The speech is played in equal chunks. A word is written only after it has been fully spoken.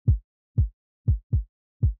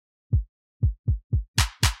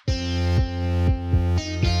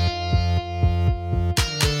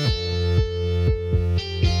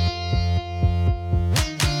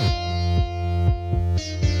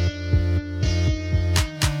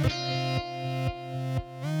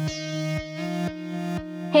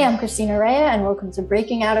Hey, I'm Christina Rea, and welcome to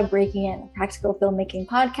Breaking Out of Breaking In, a practical filmmaking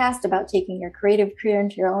podcast about taking your creative career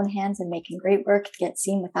into your own hands and making great work get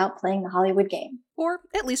seen without playing the Hollywood game. Or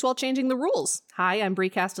at least while changing the rules. Hi, I'm Brie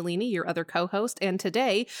Castellini, your other co-host, and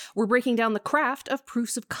today we're breaking down the craft of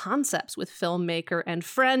proofs of concepts with filmmaker and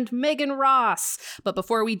friend Megan Ross. But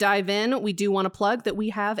before we dive in, we do want to plug that we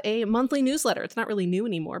have a monthly newsletter. It's not really new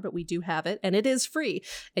anymore, but we do have it, and it is free.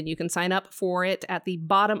 And you can sign up for it at the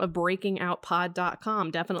bottom of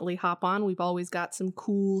breakingoutpod.com. Definitely hop on. We've always got some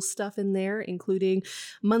cool stuff in there, including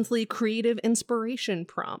monthly creative inspiration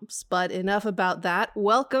prompts. But enough about that.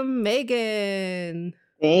 Welcome, Megan.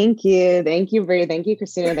 Thank you. Thank you, Brie. Thank you,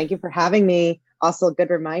 Christina. Thank you for having me. Also, a good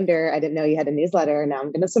reminder, I didn't know you had a newsletter. Now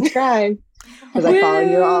I'm going to subscribe because I follow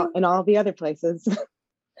you all in all the other places.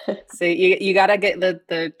 So you got to get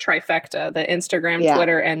the trifecta, the Instagram,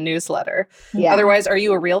 Twitter, and newsletter. Yeah. Otherwise, are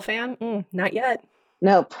you a real fan? Not yet.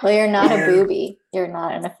 Nope. Well, you're not a booby. You're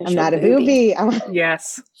not an official I'm not a booby.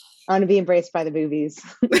 Yes. I want to be embraced by the boobies.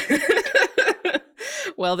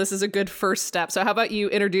 Well, this is a good first step. So how about you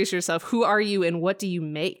introduce yourself? Who are you and what do you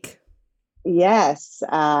make? Yes.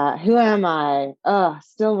 Who am I? Oh,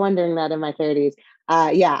 still wondering that in my 30s.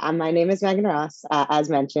 My name is Megan Ross. As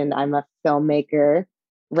mentioned, I'm a filmmaker,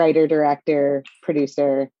 writer, director,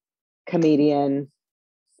 producer, comedian,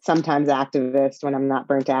 sometimes activist when I'm not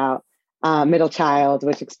burnt out, middle child,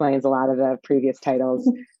 which explains a lot of the previous titles.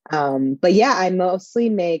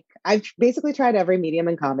 I've basically tried every medium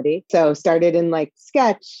in comedy. So started in like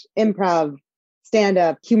sketch, improv,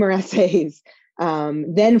 stand-up, humor essays,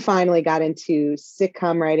 then finally got into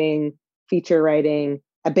sitcom writing, feature writing,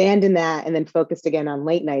 abandoned that, and then focused again on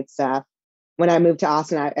late night stuff. When I moved to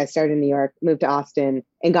Austin, I started in New York, moved to Austin,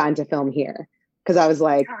 and got into film here. Because I was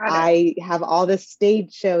like, I have all this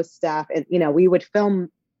stage show stuff. And, we would film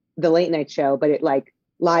the late night show, but it like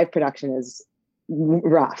live production is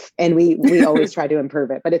rough. And we always try to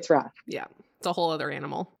improve it, but it's rough. Yeah. It's a whole other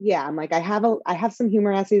animal. Yeah. I'm like, I have some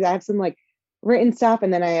humor essays. I have some like written stuff.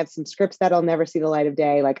 And then I have some scripts that'll never see the light of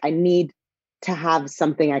day. Like I need to have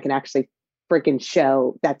something I can actually freaking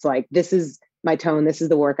show. That's like, this is my tone. This is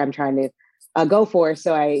the work I'm trying to go for.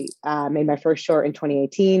 So I made my first short in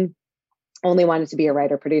 2018. Only wanted to be a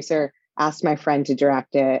writer producer, asked my friend to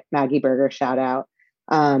direct it. Maggie Berger, shout out.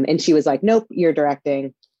 And she was like, nope, you're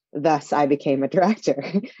directing. Thus, I became a director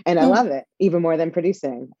and I love it even more than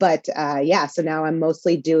producing. But so now I'm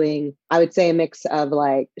mostly doing, I would say, a mix of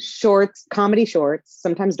like comedy shorts,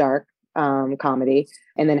 sometimes dark comedy,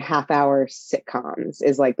 and then half-hour sitcoms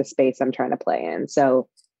is like the space I'm trying to play in. So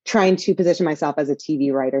trying to position myself as a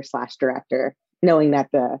TV writer / director, knowing that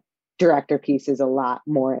the director piece is a lot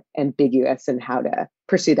more ambiguous in how to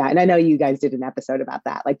pursue that. And I know you guys did an episode about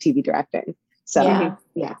that, like TV directing. So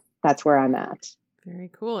yeah, that's where I'm at.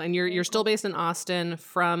 Very cool. And you're still based in Austin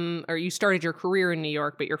or you started your career in New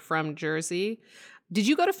York, but you're from Jersey. Did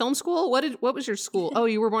you go to film school? What was your school? Oh,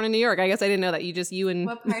 you were born in New York. I guess I didn't know that.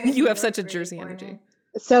 You have such a Jersey energy.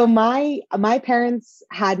 So my parents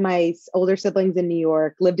had my older siblings in New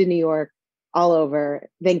York, lived in New York, all over.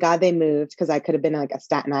 Thank God they moved because I could have been like a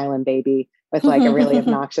Staten Island baby with like a really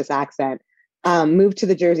obnoxious accent. Moved to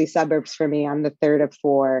the Jersey suburbs for me. I'm the third of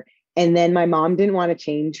four. And then my mom didn't want to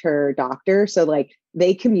change her doctor. So like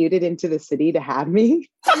they commuted into the city to have me.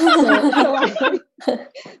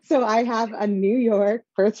 So I have a New York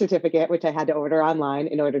birth certificate, which I had to order online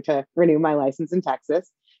in order to renew my license in Texas,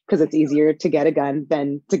 because it's easier to get a gun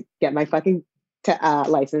than to get my fucking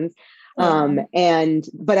license.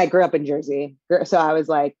 But I grew up in Jersey. So I was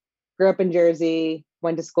like, grew up in Jersey,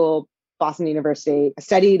 went to school, Boston University,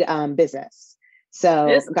 studied business.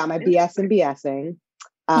 So got my BS in BSing.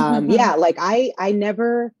 I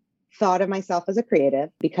never thought of myself as a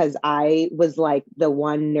creative because I was like the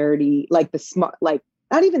one nerdy, like the smart, like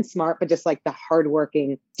not even smart, but just like the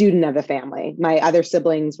hardworking student of the family. My other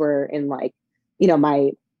siblings were in like,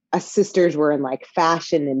 my sisters were in like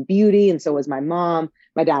fashion and beauty. And so was my mom.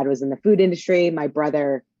 My dad was in the food industry. My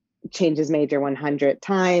brother changed his major 100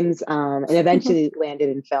 times and eventually landed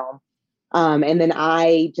in film. And then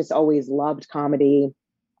I just always loved comedy.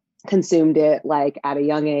 Consumed it like at a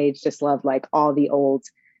young age, just loved like all the old,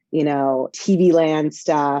 TV land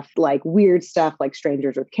stuff, like weird stuff, like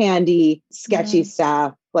Strangers with Candy, sketchy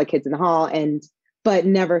stuff, like Kids in the Hall. But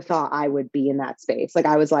never thought I would be in that space. Like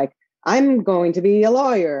I was like, I'm going to be a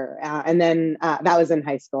lawyer. And then that was in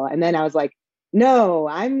high school. And then I was like, no,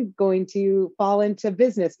 I'm going to fall into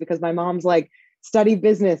business because my mom's like, study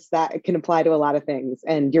business, that can apply to a lot of things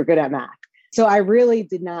and you're good at math. So I really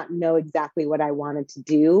did not know exactly what I wanted to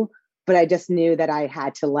do, but I just knew that I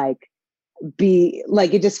had to be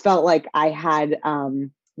it just felt like I had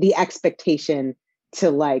the expectation to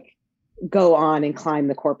like go on and climb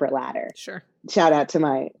the corporate ladder. Sure. Shout out to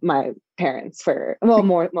my parents for, well,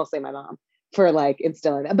 mostly my mom for like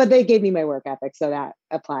instilling that, but they gave me my work ethic. So that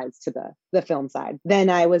applies to the film side. Then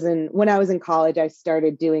when I was in college, I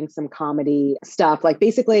started doing some comedy stuff, like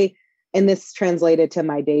basically, and this translated to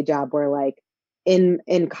my day job where like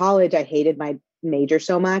in college, I hated my major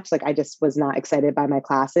so much. Like I just was not excited by my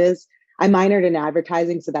classes. I minored in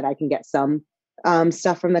advertising so that I can get some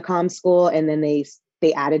stuff from the comm school. And then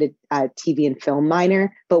they added a TV and film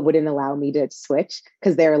minor, but wouldn't allow me to switch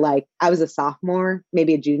because they're like, I was a sophomore,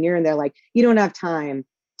 maybe a junior, and they're like, you don't have time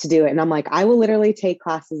to do it. And I'm like, I will literally take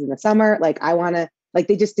classes in the summer. Like I want to, like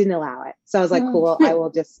they just didn't allow it. So I was like, cool, I will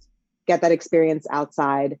just get that experience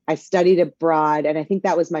outside. I studied abroad, and I think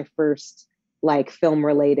that was my first like film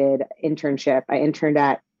related internship. I interned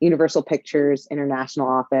at Universal Pictures International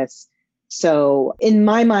Office. So in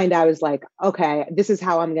my mind, I was like, okay, this is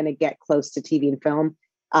how I'm going to get close to TV and film.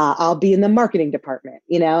 I'll be in the marketing department,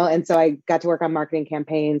 you know? And so I got to work on marketing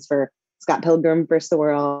campaigns for Scott Pilgrim vs. the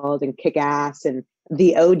World and Kick-Ass and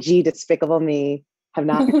the OG Despicable Me. Have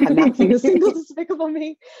not seen a single Despicable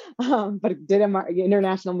Me, but did an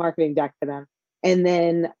international marketing deck for them. And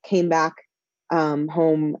then came back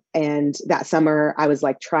home. And that summer I was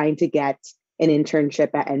like trying to get an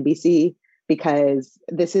internship at NBC because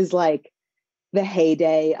this is like the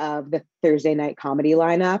heyday of the Thursday night comedy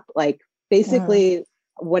lineup. Like basically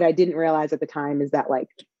what I didn't realize at the time is that like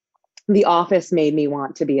The Office made me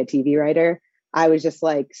want to be a TV writer. I was just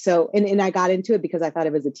like, so, and I got into it because I thought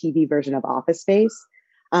it was a TV version of Office Space.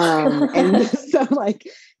 And so like,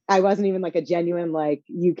 I wasn't even like a genuine like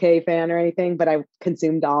UK fan or anything, but I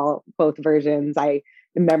consumed both versions. I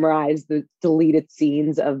memorized the deleted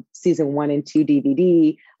scenes of season 1 and 2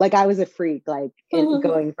 DVD. Like I was a freak, like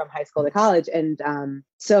going from high school to college. And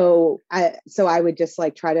so I would just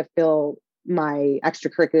like try to fill my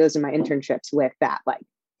extracurriculars and my internships with that like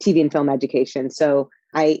TV and film education. So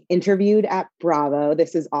I interviewed at Bravo.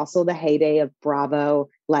 This is also the heyday of Bravo,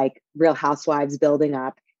 like Real Housewives building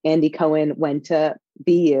up. Andy Cohen went to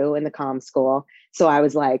BU in the comm school. So I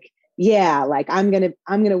was like, yeah, like I'm going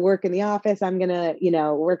to work in The Office. I'm going to, you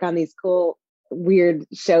know, work on these cool, weird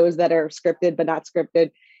shows that are scripted, but not scripted.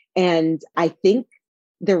 And I think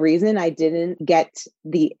the reason I didn't get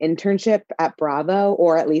the internship at Bravo,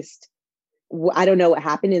 or at least I don't know what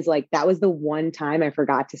happened, is like, that was the one time I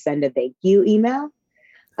forgot to send a thank you email.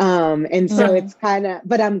 And so it's kind of,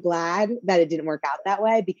 but I'm glad that it didn't work out that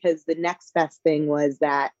way, because the next best thing was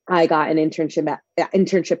that I got an internship at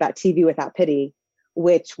TV Without Pity,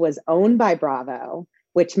 which was owned by Bravo,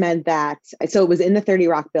 which meant that, so it was in the 30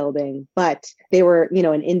 Rock building, but they were, you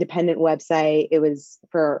know, an independent website. It was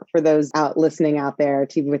for those out listening out there,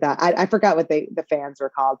 TV Without, I forgot what the fans were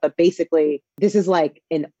called, but basically this is like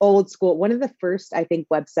an old school, one of the first, I think,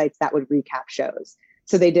 websites that would recap shows.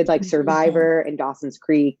 So they did like Survivor and Dawson's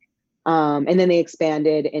Creek. And then they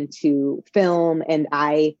expanded into film, and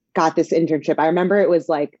I got this internship. I remember it was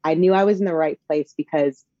like, I knew I was in the right place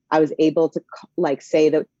because I was able to like say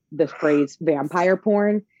the phrase vampire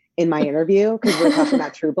porn in my interview, because we were talking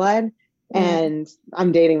about True Blood, and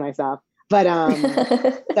I'm dating myself. But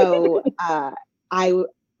so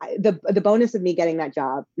the bonus of me getting that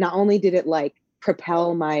job, not only did it like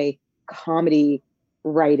propel my comedy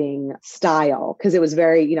writing style, because it was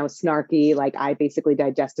very, you know, snarky, like I basically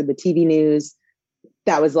digested the TV news.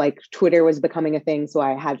 That was like, Twitter was becoming a thing, so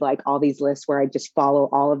I had like all these lists where I just follow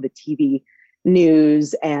all of the TV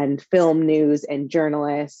news and film news and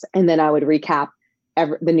journalists, and then I would recap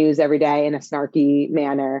the news every day in a snarky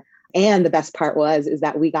manner. And the best part is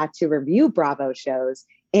that we got to review Bravo shows,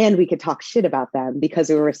 and we could talk shit about them because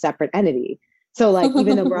we were a separate entity. So like,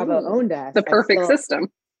 even though Bravo owned us, the perfect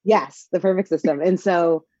system. Yes, the perfect system. And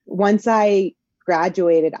so once I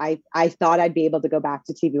graduated, I thought I'd be able to go back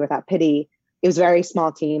to TV Without Pity. It was a very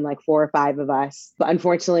small team, like 4 or 5 of us. But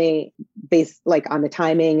unfortunately, based like on the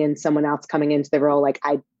timing and someone else coming into the role, like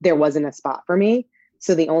there wasn't a spot for me.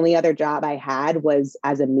 So the only other job I had was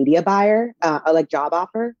as a media buyer, like job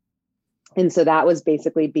offer. And so that was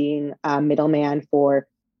basically being a middleman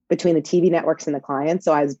between the TV networks and the clients.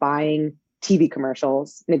 So I was buying TV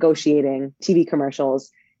commercials, negotiating TV commercials.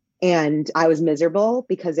 And I was miserable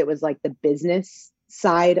because it was like the business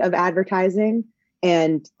side of advertising.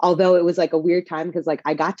 And although it was like a weird time, because like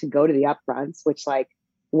I got to go to the upfronts, which like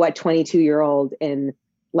what 22-year-old in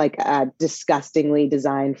like a disgustingly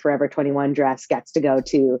designed Forever 21 dress gets to go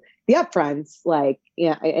to the upfronts, like,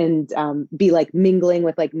 yeah, and be like mingling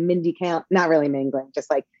with like Mindy Kaling, not really mingling,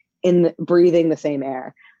 just like breathing the same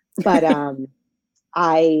air. But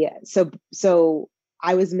so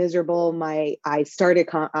I was miserable. I started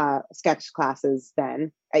sketch classes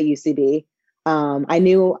then at UCB. I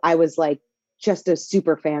knew I was like just a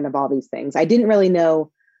super fan of all these things. I didn't really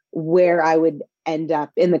know where I would end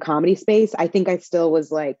up in the comedy space. I think I still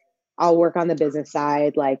was like, I'll work on the business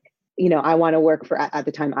side. Like, I want to work for, at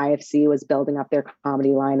the time, IFC was building up their comedy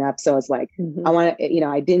lineup. So I was like, I want to,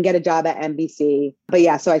 I didn't get a job at NBC, but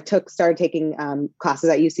yeah, so I started taking classes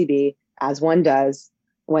at UCB, as one does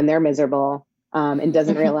when they're miserable, and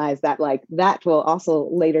doesn't realize that like that will also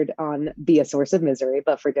later on be a source of misery,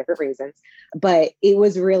 but for different reasons. But it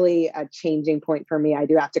was really a changing point for me. I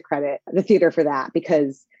do have to credit the theater for that,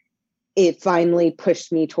 because it finally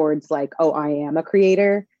pushed me towards like, oh, I am a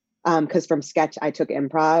creator. Because from sketch, I took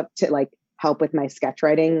improv to like help with my sketch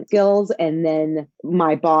writing skills. And then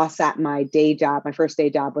my boss at my day job, my first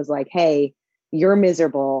day job, was like, hey, you're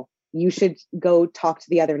miserable. You should go talk to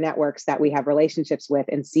the other networks that we have relationships with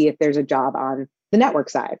and see if there's a job on the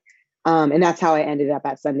network side. And that's how I ended up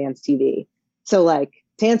at Sundance TV. So like,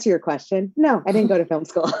 to answer your question, no, I didn't go to film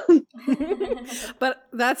school. But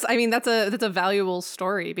that's a valuable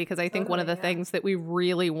story, because I think one of the things that we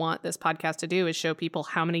really want this podcast to do is show people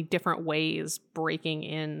how many different ways breaking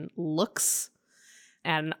in looks.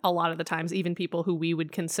 And a lot of the times, even people who we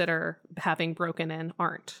would consider having broken in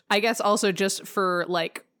aren't. I guess also just for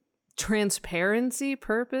like transparency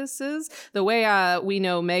purposes, the way we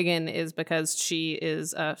know Megan is because she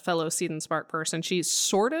is a fellow Seed and Spark person. She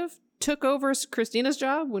sort of took over Christina's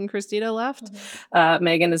job when Christina left.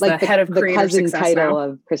 Megan is like the head of creative cousin success title now.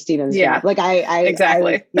 Of Christina's job. Like I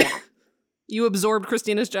exactly. Yeah. You absorbed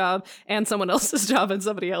Christina's job and someone else's job and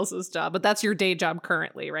somebody else's job, but that's your day job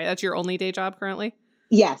currently, right? That's your only day job currently?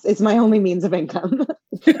 Yes, it's my only means of income.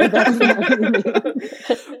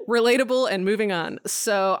 Relatable, and moving on.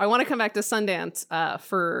 So I want to come back to Sundance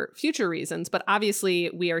for future reasons, but obviously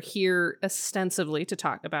we are here ostensibly to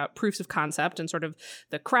talk about proofs of concept and sort of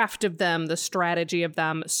the craft of them, the strategy of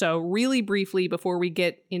them. So really briefly, before we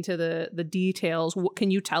get into the details,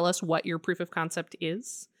 can you tell us what your proof of concept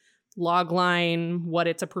is? Logline, what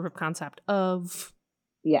it's a proof of concept of?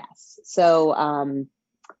 Yes. So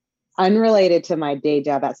unrelated to my day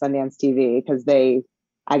job at Sundance TV, because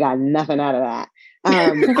I got nothing out of that.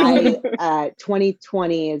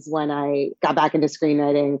 2020 is when I got back into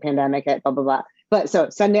screenwriting, pandemic, blah, blah, blah. But so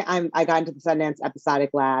I got into the Sundance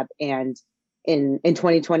Episodic Lab and in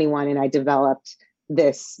 2021, and I developed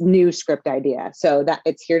this new script idea. So that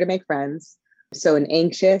it's Here to Make Friends. So an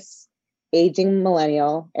anxious, aging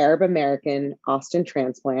millennial, Arab American, Austin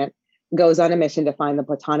transplant goes on a mission to find the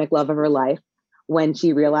platonic love of her life when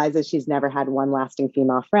she realizes she's never had one lasting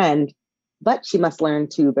female friend, but she must learn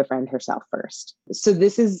to befriend herself first. So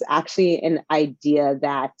this is actually an idea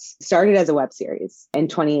that started as a web series in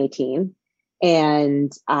 2018.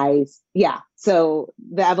 And so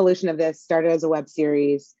the evolution of this started as a web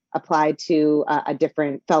series, applied to a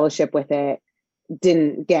different fellowship with it,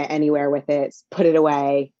 didn't get anywhere with it, put it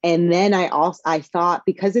away. And then I thought,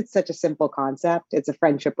 because it's such a simple concept, it's a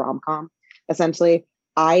friendship rom-com, essentially,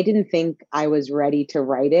 I didn't think I was ready to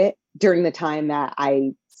write it during the time that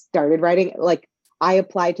I started writing. Like, I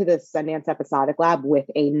applied to the Sundance Episodic Lab with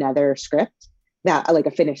another script, like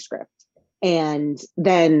a finished script. And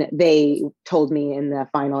then they told me in the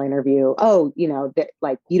final interview, oh, that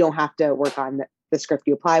like, you don't have to work on the script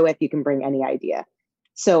you apply with, you can bring any idea.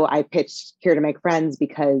 So I pitched Here to Make Friends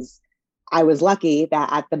because I was lucky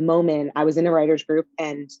that at the moment I was in a writer's group,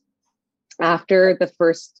 and after the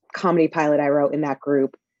first comedy pilot I wrote in that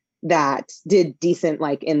group that did decent,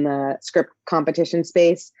 like in the script competition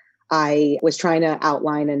space, I was trying to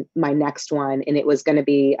outline my next one, and it was going to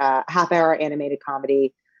be a half-hour animated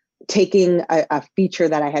comedy, taking a feature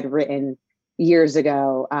that I had written years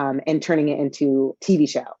ago and turning it into TV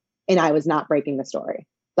show. And I was not breaking the story.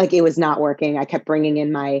 Like, it was not working. I kept bringing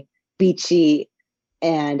in my beat sheet,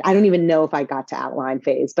 and I don't even know if I got to outline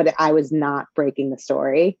phase, but I was not breaking the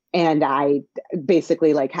story. And I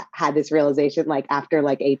basically like had this realization, like after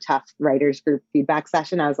like a tough writers group feedback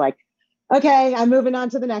session, I was like, okay, I'm moving on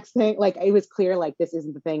to the next thing. Like, it was clear, like, this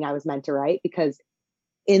isn't the thing I was meant to write, because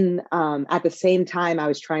at the same time I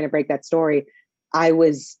was trying to break that story, I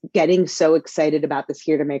was getting so excited about this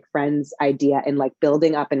Here to Make Friends idea, and like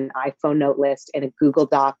building up an iPhone note list and a Google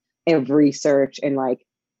Doc of research and like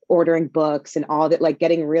ordering books and all that, like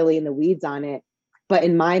getting really in the weeds on it. But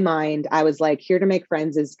in my mind, I was like, Here to Make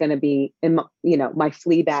Friends is going to be, my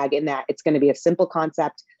flea bag, in that it's going to be a simple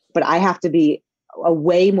concept, but I have to be a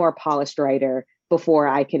way more polished writer before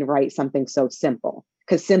I can write something so simple,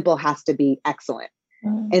 because simple has to be excellent.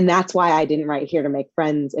 And that's why I didn't write Here to Make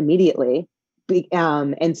Friends immediately.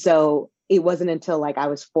 And so it wasn't until like I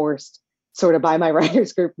was forced sort of by my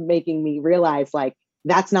writers group, making me realize like,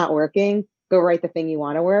 that's not working. Go write the thing you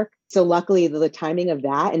want to work. So luckily the timing of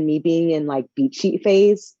that and me being in like beat sheet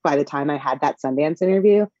phase by the time I had that Sundance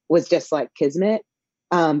interview was just like kismet,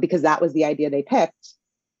 because that was the idea they picked.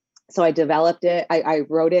 So I developed it. I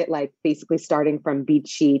wrote it like basically starting from beat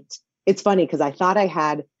sheet. It's funny because I thought I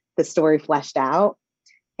had the story fleshed out.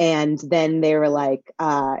 And then they were like,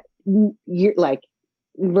 you're like,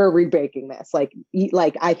 we're rebreaking this. Like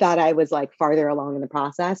I thought I was like farther along in the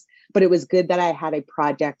process, but it was good that I had a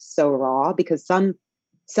project so raw, because some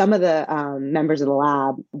of the members of the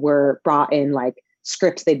lab were brought in like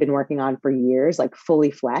scripts they'd been working on for years, like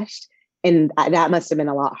fully fleshed. And that must have been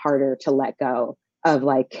a lot harder to let go of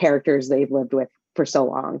like characters they've lived with for so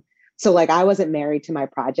long. So like I wasn't married to my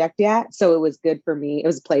project yet. So it was good for me. It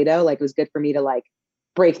was Play-Doh. Like it was good for me to like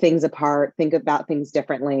break things apart, think about things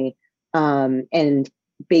differently, and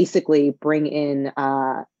basically bring in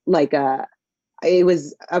it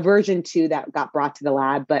was a version 2 that got brought to the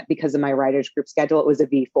lab, but because of my writers group schedule, it was a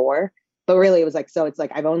V4. But really it was like, so it's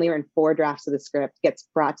like I've only written 4 drafts of the script, gets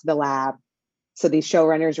brought to the lab. So these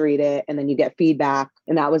showrunners read it and then you get feedback.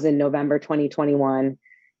 And that was in November 2021.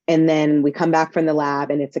 And then we come back from the lab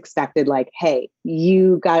and it's expected like, hey,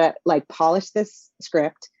 you gotta like polish this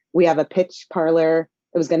script. We have a pitch parlor.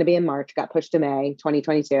 It was going to be in March, got pushed to May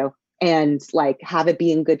 2022, and like have it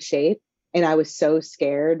be in good shape. And I was so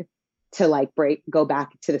scared to like go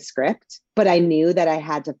back to the script, but I knew that I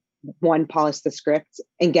had to polish the script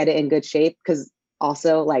and get it in good shape. Cause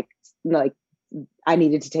also like I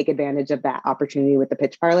needed to take advantage of that opportunity with the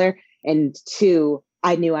pitch parlor. And 2,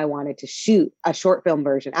 I knew I wanted to shoot a short film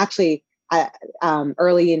version. Actually,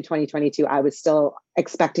 early in 2022, I was still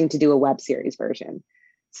expecting to do a web series version.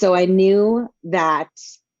 So I knew that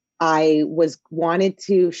I wanted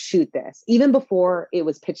to shoot this even before it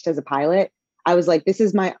was pitched as a pilot. I was like, this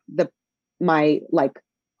is my like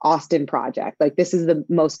Austin project. Like this is the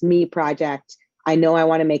most me project. I know I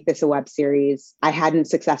want to make this a web series. I hadn't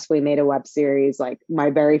successfully made a web series. Like my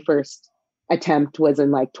very first attempt was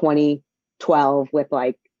in like 2012 with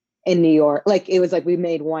like in New York. Like it was like we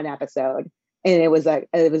made 1 episode and it was a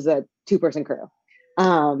 2-person crew.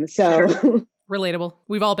 So relatable.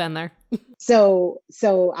 We've all been there. So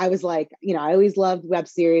I was like, you know, I always loved web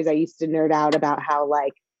series. I used to nerd out about how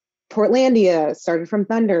like Portlandia started from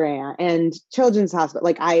Thunder Ant and Children's Hospital.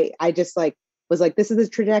 Like I just like was like, this is the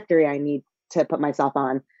trajectory I need to put myself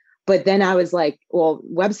on. But then I was like, well,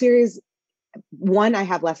 web series, 1, I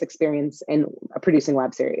have less experience in producing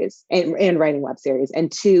web series and writing web series.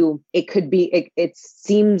 And 2, it could be, it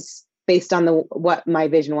seems based on what my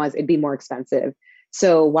vision was, it'd be more expensive.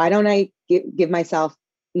 So why don't I give myself,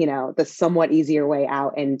 you know, the somewhat easier way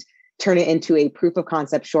out and turn it into a proof of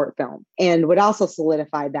concept short film? And what also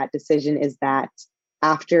solidified that decision is that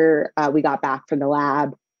after we got back from the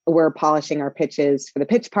lab, we're polishing our pitches for the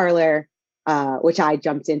pitch parlor, which I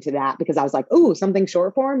jumped into that because I was like, oh, something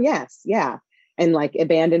short form? Yes. Yeah. And like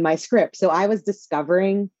abandoned my script. So I was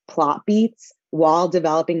discovering plot beats while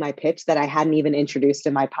developing my pitch that I hadn't even introduced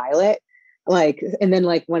in my pilot. Like, and then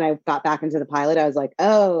like when I got back into the pilot, I was like,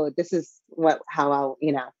 oh, this is how I'll,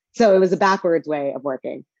 you know, so it was a backwards way of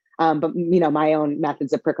working. But you know, my own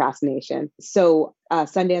methods of procrastination. So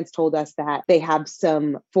Sundance told us that they have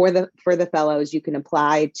some for the fellows, you can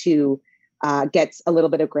apply to get a little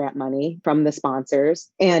bit of grant money from the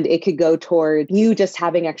sponsors, and it could go toward you just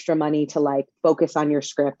having extra money to like focus on your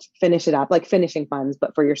script, finish it up, like finishing funds,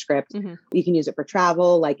 but for your script. Mm-hmm. You can use it for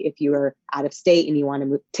travel, like if you're out of state and you want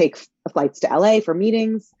to take flights to LA for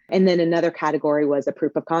meetings. And then another category was a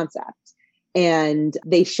proof of concept. And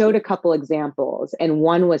they showed a couple examples, and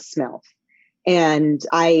one was Smilf. And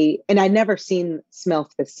I'd never seen Smilf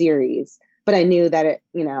the series, but I knew that it,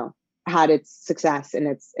 you know, had its success in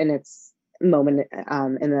its moment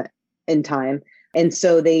in time. And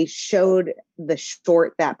so they showed the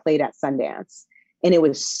short that played at Sundance, and it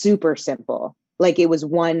was super simple. Like it was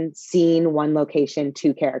 1 scene, 1 location,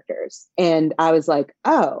 2 characters. And I was like,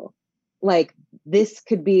 oh, like this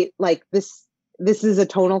could be like this is a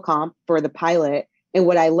tonal comp for the pilot. And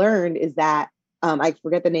what I learned is that I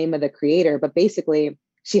forget the name of the creator, but basically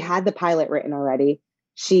she had the pilot written already.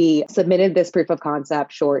 She submitted this proof of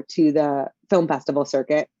concept short to the film festival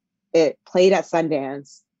circuit. It played at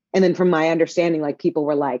Sundance. And then from my understanding, like people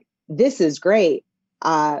were like, this is great.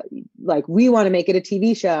 Like we want to make it a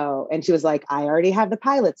TV show. And she was like, I already have the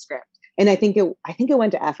pilot script. And I think it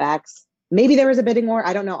went to FX. Maybe there was a bidding war.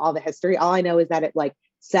 I don't know all the history. All I know is that it like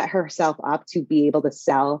set herself up to be able to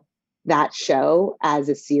sell that show as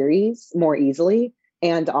a series more easily.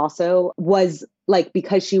 And also was like,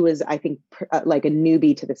 because she was, I think, like a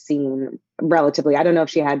newbie to the scene relatively. I don't know if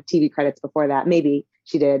she had TV credits before that. Maybe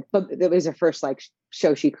she did, but it was her first like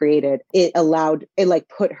show she created. It like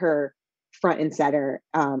put her front and center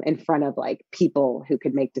in front of like people who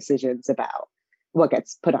could make decisions about what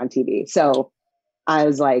gets put on TV. So I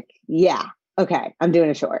was like, yeah, okay, I'm doing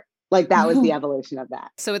a short. Like that was the evolution of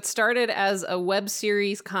that. So it started as a web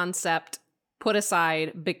series concept, put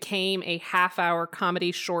aside, became a half-hour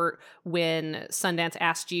comedy short when Sundance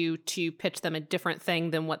asked you to pitch them a different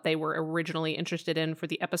thing than what they were originally interested in for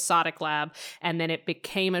the episodic lab. And then it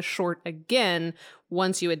became a short again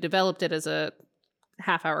once you had developed it as a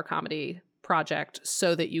half-hour comedy project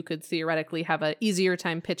so that you could theoretically have an easier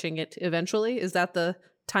time pitching it eventually. Is that the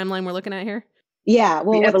timeline we're looking at here? Yeah.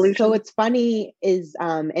 Well, what's funny is,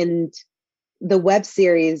 and the web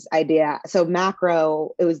series idea. So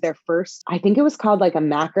Macro, it was their first, I think it was called like a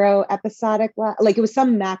macro episodic, like it was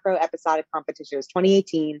some macro episodic competition. It was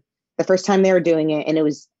 2018, the first time they were doing it. And it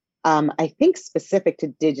was, I think specific to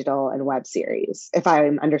digital and web series, if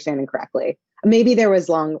I'm understanding correctly. Maybe there was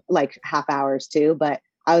long, like half hours too, but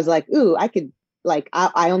I was like, ooh, I could like,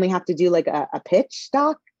 I only have to do like a pitch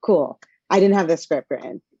doc. Cool. I didn't have the script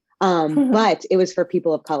written, but it was for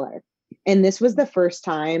people of color. And this was the first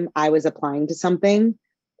time I was applying to something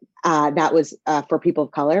that was for people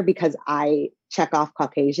of color, because I check off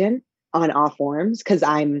Caucasian on all forms because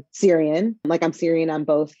I'm Syrian. Like I'm Syrian on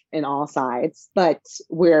both and all sides, but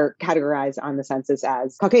we're categorized on the census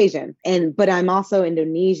as Caucasian. But I'm also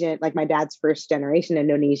Indonesian, like my dad's first generation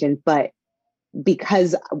Indonesian. But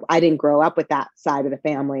because I didn't grow up with that side of the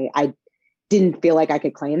family, I didn't feel like I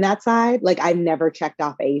could claim that side. Like I've never checked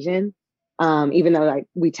off Asian. Even though like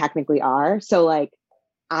we technically are. So like,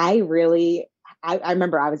 I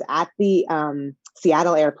remember I was at the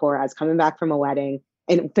Seattle airport. I was coming back from a wedding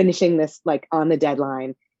and finishing this like on the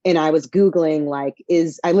deadline. And I was Googling like,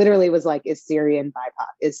 I literally was like, is Syrian BIPOC?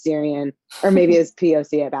 Is Syrian, or maybe it's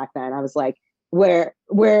POC back then. I was like, where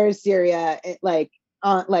is Syria? Like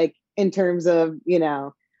in terms of, you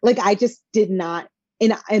know, like I just did not,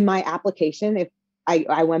 in my application, if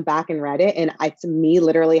I went back and read it, and it's me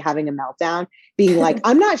literally having a meltdown, being like,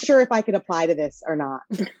 I'm not sure if I could apply to this or not.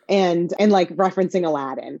 And like referencing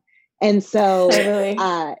Aladdin. And so totally.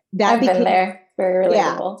 I've been there. Very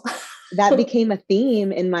relatable. Yeah, that became a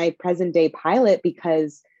theme in my present day pilot,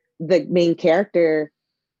 because the main character,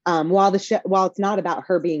 while it's not about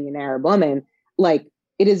her being an Arab woman, like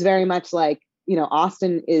it is very much like, you know,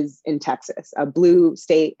 Austin is in Texas, a blue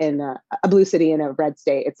state in a blue city in a red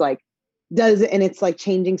state. It's like, and it's like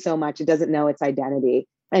changing so much. It doesn't know its identity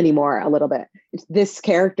anymore a little bit. This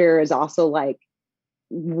character is also like,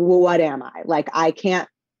 what am I? Like, I can't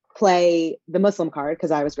play the Muslim card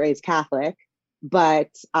because I was raised Catholic, but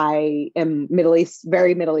I am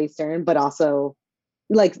very Middle Eastern, but also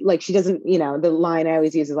like she doesn't, you know, the line I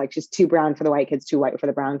always use is like, she's too brown for the white kids, too white for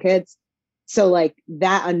the brown kids. So like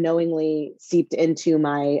that unknowingly seeped into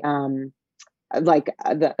my,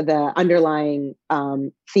 the underlying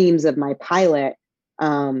themes of my pilot,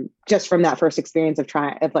 just from that first experience of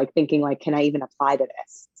thinking like, can I even apply to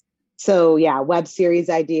this? So yeah, web series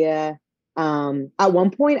idea. At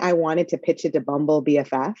one point I wanted to pitch it to Bumble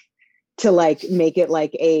BFF to like make it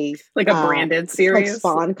like a branded series,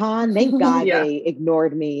 like SpawnCon. Thank God they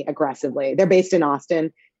ignored me aggressively. They're based in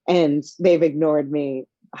Austin and they've ignored me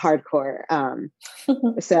hardcore.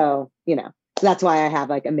 So, you know, that's why I have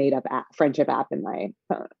like a made up friendship app in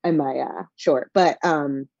my short. But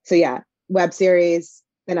so yeah, web series.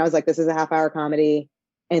 Then I was like, this is a half-hour comedy.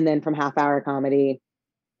 And then from half-hour comedy,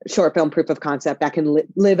 short film proof of concept that can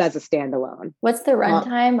live as a standalone. What's the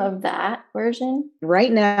runtime of that version?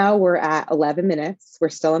 Right now we're at 11 minutes. We're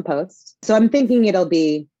still in post. So I'm thinking it'll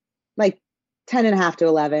be like 10 and a half to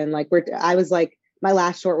 11. Like I was like, my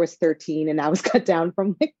last short was 13 and I was cut down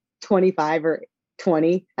from like 25 or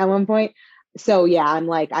 20 at one point. So yeah, I'm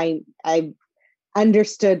like, I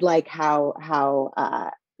understood like how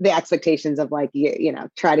the expectations of like, you know,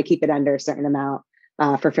 try to keep it under a certain amount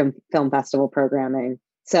for film festival programming.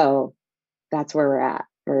 So that's where we're at.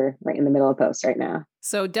 We're right in the middle of post right now.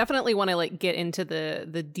 So definitely want to like get into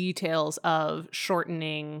the details of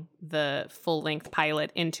shortening the full-length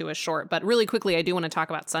pilot into a short. But really quickly, I do want to talk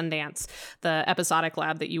about Sundance, the episodic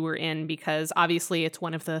lab that you were in, because obviously it's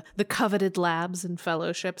one of the coveted labs and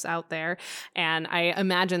fellowships out there. And I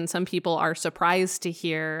imagine some people are surprised to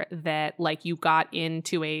hear that like you got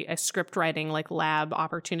into a script writing like lab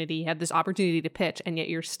opportunity, you had this opportunity to pitch, and yet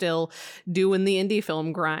you're still doing the indie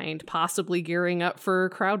film grind, possibly gearing up for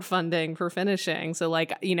crowdfunding for finishing. So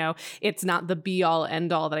like, you know, it's not the be all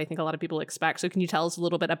end all that I think a lot of people expect. So can you tell us a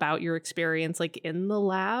little bit about your experience like in the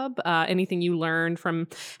lab? Anything you learned from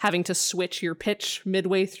having to switch your pitch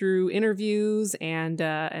midway through interviews and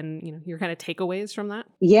you know, your kind of takeaways from that?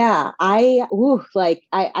 Yeah, I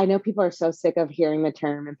know people are so sick of hearing the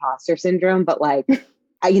term imposter syndrome, but like,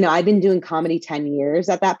 I've been doing comedy 10 years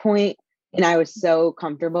at that point, and I was so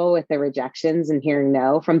comfortable with the rejections and hearing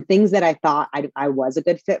no from things that I thought I was a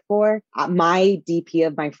good fit for. My DP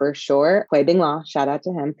of my first short, Hui Bing Law, shout out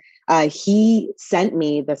to him. He sent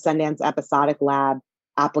me the Sundance Episodic Lab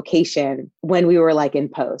application when we were like in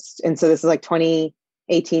post. And so this is like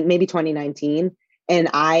 2018, maybe 2019. And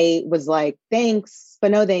I was like, thanks,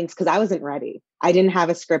 but no thanks, because I wasn't ready. I didn't have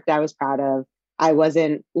a script I was proud of. I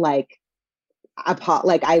wasn't like,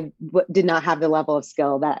 did not have the level of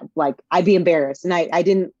skill that like I'd be embarrassed. And I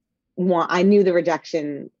knew the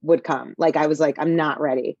rejection would come. Like I was like, I'm not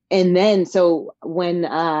ready. And then, so when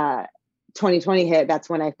 2020 hit, that's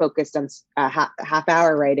when I focused on half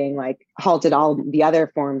hour writing, like halted all the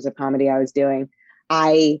other forms of comedy I was doing.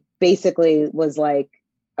 I basically was like,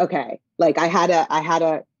 okay, like I had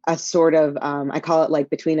a sort of, I call it like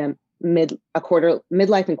between a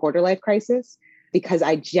midlife and quarter life crisis, because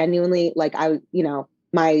I genuinely, like, I did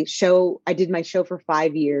my show for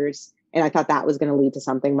 5 years, and I thought that was going to lead to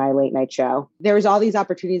something, my late night show. There was all these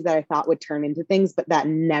opportunities that I thought would turn into things, but that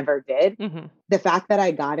never did. Mm-hmm. The fact that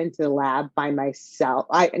I got into the lab by myself,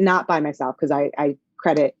 not by myself, because I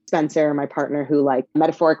credit Spencer, my partner, who like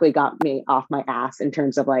metaphorically got me off my ass in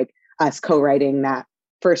terms of like us co-writing that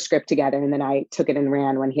first script together. And then I took it and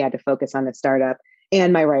ran when he had to focus on the startup,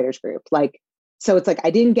 and my writers group. Like, so it's like, I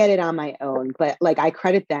didn't get it on my own, but like I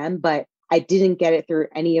credit them, but I didn't get it through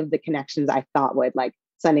any of the connections I thought would, like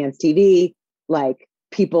Sundance TV, like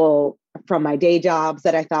people from my day jobs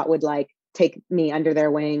that I thought would like take me under their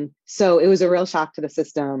wing. So it was a real shock to the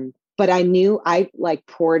system, but I knew I like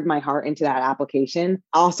poured my heart into that application.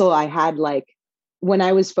 Also, I had like, when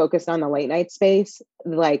I was focused on the late night space,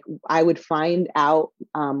 like I would find out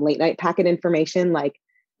late night packet information, like,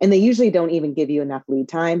 and they usually don't even give you enough lead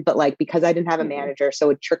time, but like, because I didn't have a manager, so it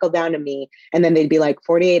would trickle down to me, and then they'd be like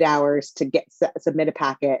 48 hours to submit a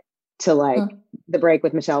packet to like The Break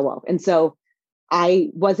with Michelle Wolf. And so I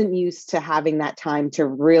wasn't used to having that time to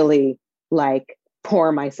really like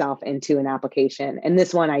pour myself into an application. And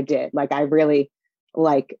this one I did. Like I really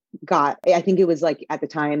like I think it was like at the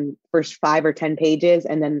time, first 5 or 10 pages.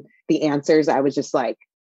 And then the answers, I was just like,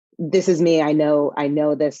 this is me. I know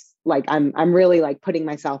this, like, I'm really like putting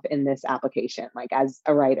myself in this application, like as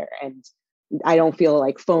a writer, and I don't feel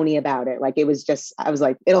like phony about it. Like it was just, I was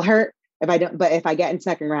like, it'll hurt if I don't, but if I get in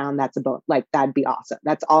second round, that's like, that'd be awesome.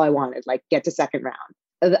 That's all I wanted, like get to second round.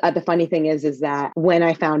 The funny thing is that when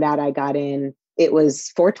I found out I got in, it was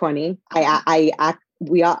 420.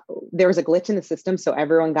 There was a glitch in the system, so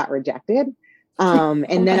everyone got rejected.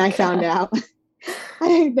 And then I found out,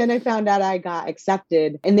 I got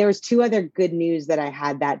accepted. And there was 2 other good news that I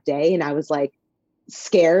had that day. And I was like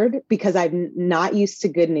scared because I'm not used to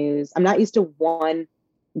good news. I'm not used to 1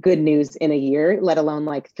 good news in a year, let alone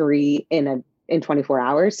like 3 in 24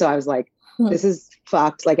 hours. So I was like, this is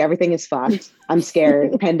fucked. Like everything is fucked. I'm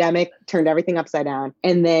scared. Pandemic turned everything upside down.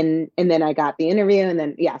 And then I got the interview, and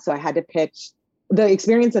then, so I had to pitch. The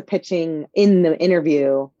experience of pitching in the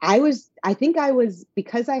interview, I think I was,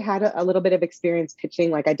 because I had a little bit of experience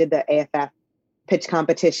pitching, like I did the AFF pitch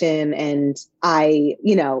competition, and I,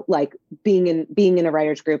 like being in a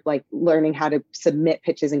writer's group, like learning how to submit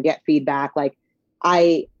pitches and get feedback. Like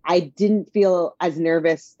I didn't feel as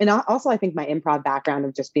nervous. And also I think my improv background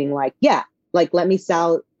of just being like, like, let me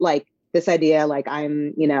sell like this idea. Like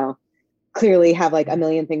I'm, clearly have like a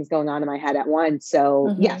million things going on in my head at once.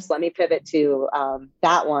 So yes, let me pivot to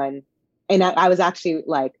that one. And I was actually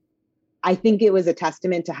like, I think it was a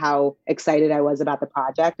testament to how excited I was about the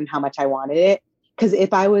project and how much I wanted it. Because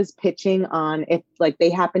if I was pitching if like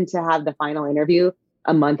they happened to have the final interview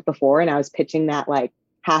a month before, and I was pitching that like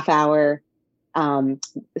half hour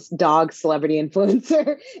dog celebrity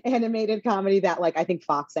influencer animated comedy that like I think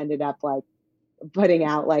Fox ended up like putting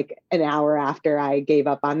out like an hour after I gave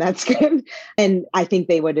up on that script. And I think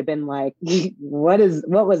they would have been like, what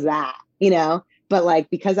was that? But like,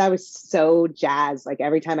 because I was so jazzed, like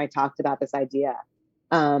every time I talked about this idea,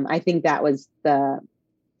 I think that was and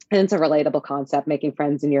it's a relatable concept, making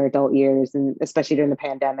friends in your adult years, and especially during the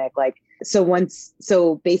pandemic. Like, so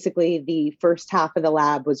basically the first half of the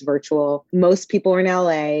lab was virtual. Most people were in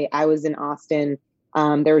LA. I was in Austin.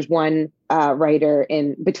 There was one writer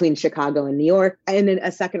in between Chicago and New York, and then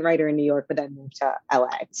a second writer in New York, but then moved to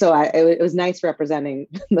LA. So it was nice representing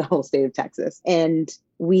the whole state of Texas. And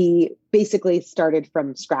we basically started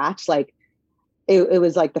from scratch. Like it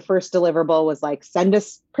was like the first deliverable was like, send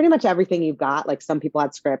us pretty much everything you've got. Like some people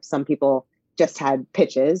had scripts, some people just had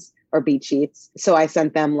pitches or beat sheets. So I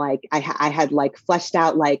sent them like, I had like fleshed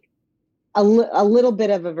out like a little bit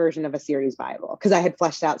of a version of a series Bible, because I had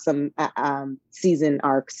fleshed out some season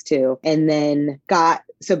arcs too. And then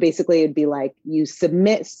so basically it'd be like, you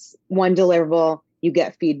submit one deliverable, you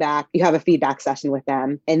get feedback, you have a feedback session with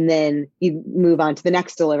them, and then you move on to the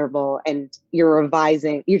next deliverable, and you're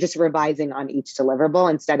just revising on each deliverable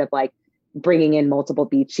instead of like bringing in multiple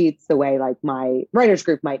beat sheets the way like my writers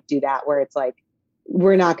group might do that, where it's like,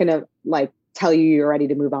 we're not going to like tell you you're ready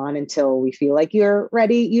to move on until we feel like you're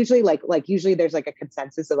ready. Usually usually there's like a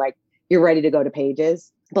consensus of like, you're ready to go to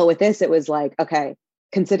pages. But with this, it was like, okay,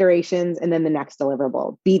 considerations, and then the next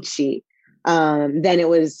deliverable, beat sheet. Then it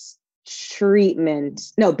was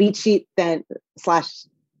beat sheet, then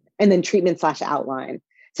treatment / outline.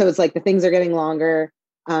 So it's like the things are getting longer.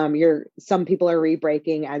 Some people are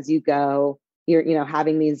re-breaking as you go. You're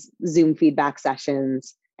having these Zoom feedback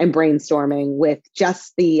sessions and brainstorming with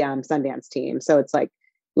just the Sundance team. So it's like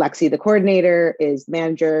Lexi, the coordinator, is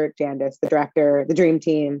manager, Jandis, the director, the dream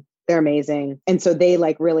team. They're amazing. And so they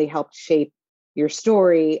like really helped shape your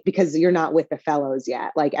story, because you're not with the fellows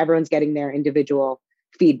yet. Like everyone's getting their individual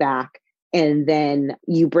feedback. And then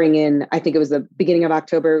you bring in, I think it was the beginning of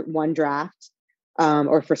October, one draft.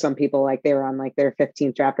 Or for some people, like they were on like their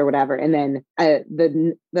 15th draft or whatever. And then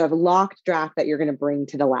the locked draft that you're going to bring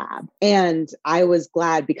to the lab. And I was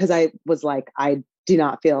glad, because I was like, I do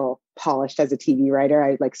not feel polished as a TV writer.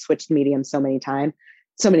 I like switched mediums so many times.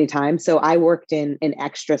 So I worked in an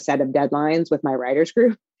extra set of deadlines with my writers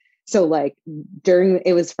group. So like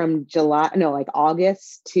it was from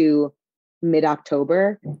August to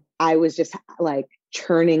mid-October, I was just like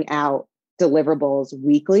churning out deliverables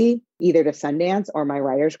weekly, either to Sundance or my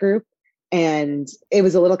writers group. And it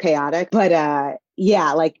was a little chaotic, but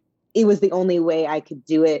like it was the only way I could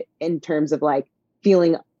do it in terms of like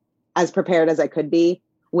feeling as prepared as I could be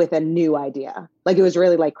with a new idea. Like it was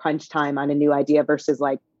really like crunch time on a new idea versus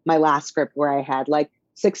like my last script where I had like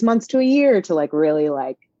 6 months to a year to like really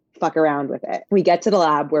like fuck around with it. We get to the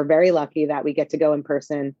lab. We're very lucky that we get to go in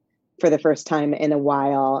person for the first time in a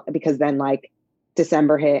while, because then like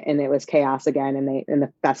December hit and it was chaos again, and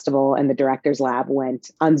the festival and the director's lab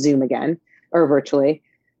went on Zoom again or virtually.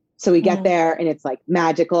 So we get there and it's like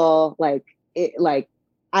magical. I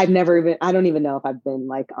don't even know if I've been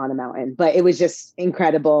like on a mountain, but it was just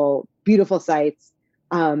incredible, beautiful sights.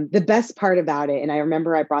 The best part about it, and I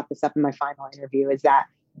remember I brought this up in my final interview, is that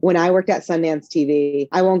when I worked at Sundance TV,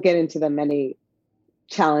 I won't get into the many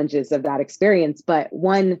challenges of that experience, but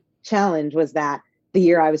one challenge was that the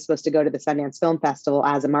year I was supposed to go to the Sundance Film Festival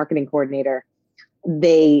as a marketing coordinator,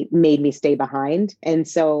 they made me stay behind. And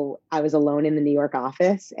so I was alone in the New York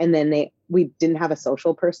office. And then we didn't have a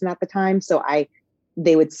social person at the time. So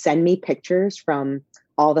they would send me pictures from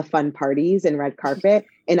all the fun parties and red carpet.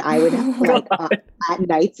 And I would at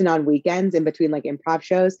nights and on weekends in between like improv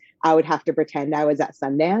shows, I would have to pretend I was at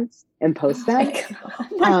Sundance and post them.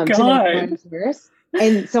 Oh my God.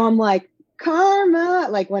 And so I'm like, karma,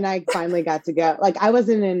 like when I finally got to go, like I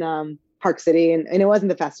wasn't in Park City and it wasn't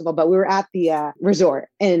the festival, but we were at the resort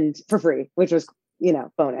and for free, which was,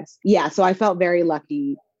 bonus. Yeah. So I felt very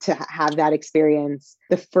lucky to have that experience.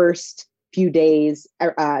 The first few days,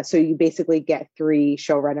 so you basically get 3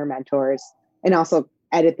 showrunner mentors, and also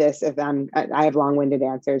edit this if I have long-winded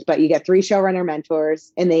answers, but you get 3 showrunner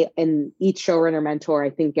mentors, and each showrunner mentor I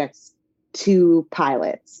think gets 2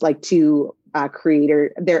 pilots, like 2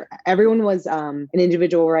 creator there. Everyone was an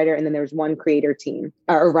individual writer, and then there was 1 creator team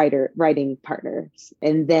or writing partners.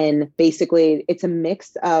 And then basically it's a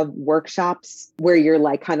mix of workshops where you're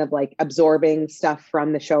like kind of like absorbing stuff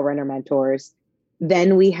from the showrunner mentors.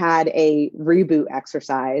 Then we had a reboot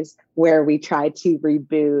exercise where we tried to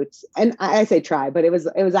reboot, and I say try, but it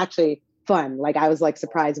was actually fun. Like I was like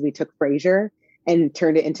surprised we took Frasier and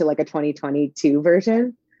turned it into like a 2022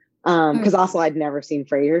 version. Because also I'd never seen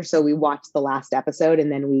Frasier, so we watched the last episode,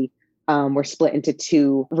 and then we were split into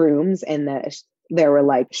 2 rooms, and there were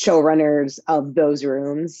like showrunners of those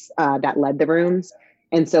rooms that led the rooms,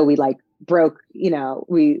 and so we like broke.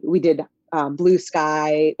 We did Blue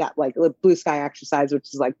Sky, that like Blue Sky exercise,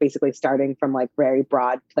 which is like basically starting from like very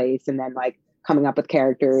broad place and then like coming up with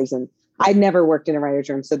characters. And I'd never worked in a writer's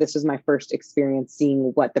room, so this was my first experience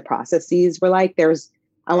seeing what the processes were like.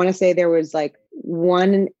 I want to say there was like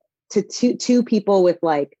 1 to 2 people with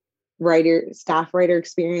like staff writer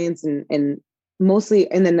experience and mostly,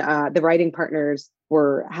 and then the writing partners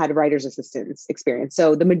had writer's assistants experience.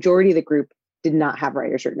 So the majority of the group did not have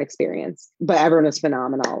writer's room experience, but everyone was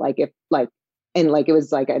phenomenal. It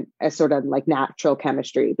was like a sort of like natural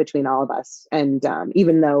chemistry between all of us. And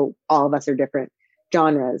even though all of us are different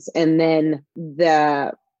genres. And then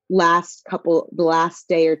the last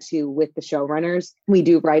day or two with the showrunners, we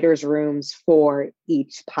do writers' rooms for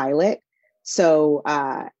each pilot. So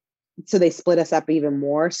they split us up even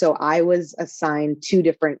more. So I was assigned 2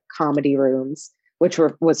 different comedy rooms, which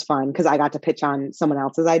was fun because I got to pitch on someone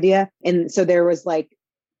else's idea. And so there was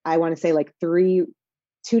I want to say 2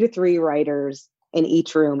 to 3 writers in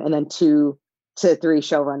each room, and then 2 to 3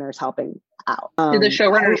 showrunners helping out. Did the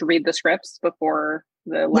showrunners read the scripts before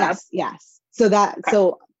the lab? Yes.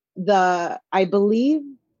 I believe,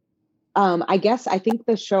 I think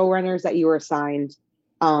the showrunners that you were assigned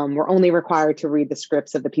were only required to read the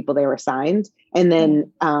scripts of the people they were assigned. And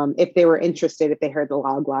then if they were interested, if they heard the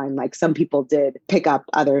log line, some people did pick up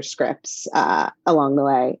other scripts along the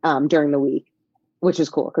way during the week, which is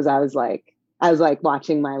cool. Cause I was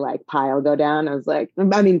watching my pile go down. I was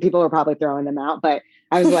people were probably throwing them out, but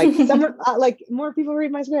I was someone more people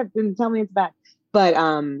read my script and tell me it's bad. But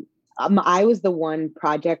I was the one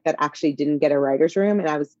project that actually didn't get a writer's room. And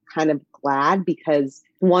I was kind of glad because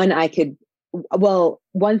one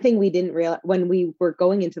thing we didn't realize when we were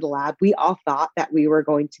going into the lab, we all thought that we were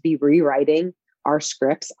going to be rewriting our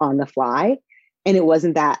scripts on the fly. And it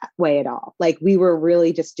wasn't that way at all. We were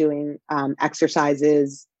really just doing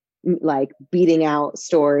exercises, beating out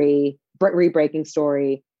story, re-breaking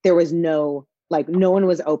story. There was no one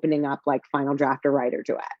was opening up Final Draft or Writer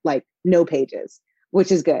Duet, no pages,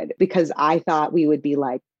 which is good because I thought we would be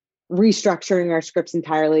restructuring our scripts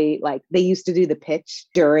entirely. They used to do the pitch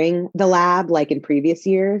during the lab, in previous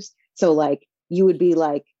years. So you would be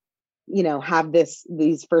have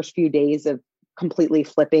these first few days of completely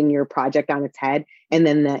flipping your project on its head. And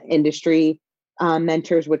then the industry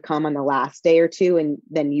mentors would come on the last day or two. And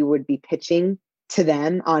then you would be pitching to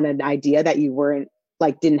them on an idea that you weren't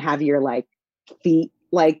didn't have your feet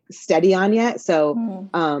steady on yet. So,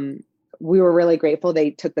 we were really grateful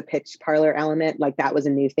they took the pitch parlor element. That was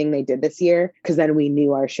a new thing they did this year because then we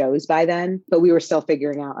knew our shows by then, but we were still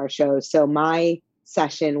figuring out our shows. So my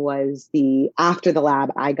session was after the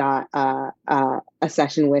lab, I got a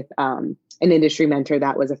session with an industry mentor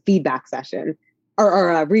that was a feedback session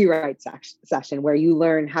or a rewrite session where you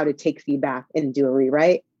learn how to take feedback and do a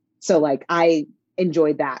rewrite. So I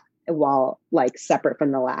enjoyed that while separate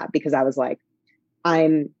from the lab because I was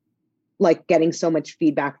I'm getting so much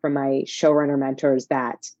feedback from my showrunner mentors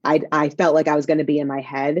that I felt I was going to be in my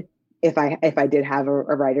head if I did have a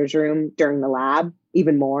writer's room during the lab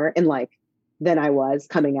even more. And than I was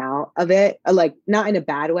coming out of it, not in a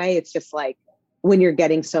bad way. It's just when you're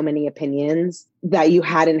getting so many opinions that you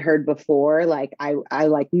hadn't heard before,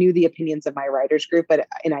 I knew the opinions of my writers group,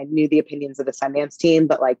 and I knew the opinions of the Sundance team,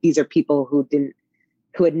 but these are people who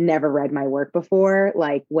had never read my work before,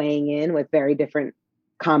 weighing in with very different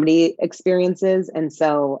comedy experiences. And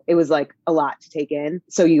so it was a lot to take in.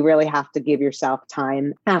 So you really have to give yourself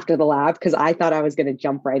time after the lab because I thought I was going to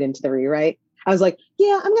jump right into the rewrite. I was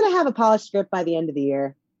yeah, I'm going to have a polished script by the end of the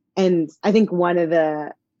year. And I think one of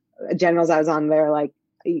the generals I was on there,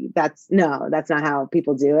 that's not how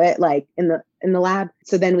people do it, in the lab.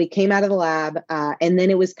 So then we came out of the lab and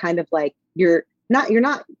then it was kind of you're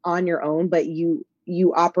not on your own, but you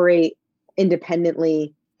operate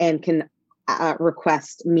independently and can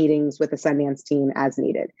request meetings with the Sundance team as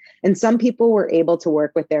needed. And some people were able to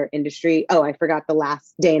work with their industry. Oh, I forgot the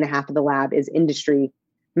last day and a half of the lab is industry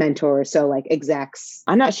mentors. So execs,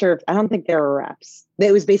 I don't think there were reps.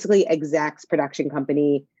 It was basically execs, production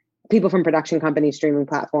company, people from production company, streaming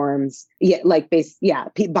platforms. Yeah,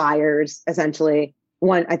 buyers, essentially.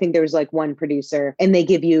 I think there was one producer, and they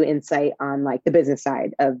give you insight on the business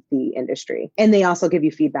side of the industry. And they also give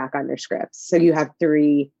you feedback on their scripts. So you have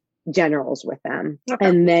 3 generals with them. Okay.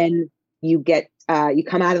 And then you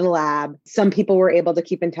come out of the lab. Some people were able to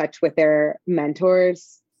keep in touch with their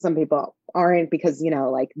mentors. Some people aren't because,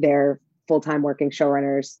 they're full-time working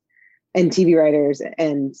showrunners and TV writers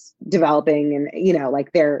and developing and,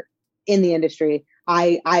 they're in the industry.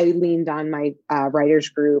 I leaned on my writers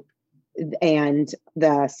group and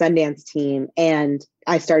the Sundance team, and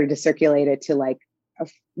I started to circulate it to a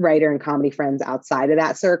writer and comedy friends outside of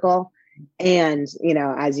that circle. And,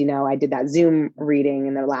 as you know, I did that Zoom reading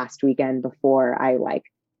in the last weekend before I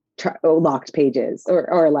locked pages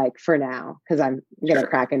or for now, because I'm going to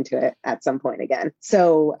crack into it at some point again.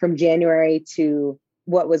 So from January to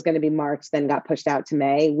what was going to be March, then got pushed out to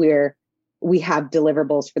May, we're we have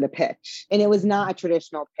deliverables for the pitch. And it was not a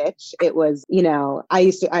traditional pitch. It was,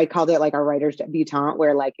 I called it like our writer's debutante,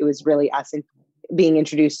 where like it was really us being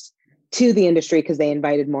introduced to the industry because they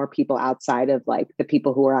invited more people outside of like the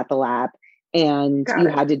people who were at the lab. And you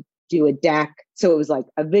had to do a deck. So it was like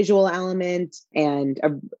a visual element and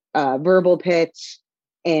a verbal pitch.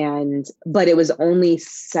 But it was only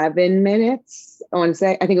 7 minutes. I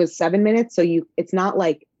think it was 7 minutes. So it's not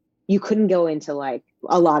like you couldn't go into like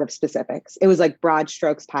a lot of specifics. It was like broad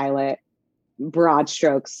strokes pilot, broad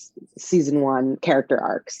strokes season 1 character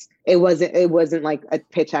arcs. It wasn't like a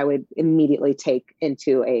pitch I would immediately take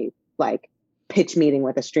into a like pitch meeting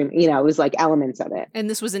with a stream. It was like elements of it. And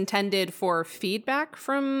this was intended for feedback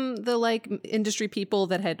from the like industry people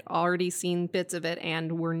that had already seen bits of it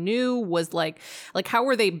and were new. Was like how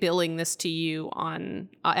were they billing this to you on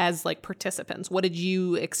as like participants? What did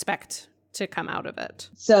you expect to come out of it?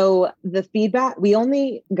 So the feedback, we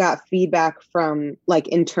only got feedback from like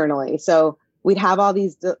internally. So we'd have all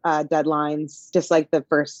these deadlines, just like the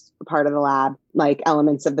first part of the lab, like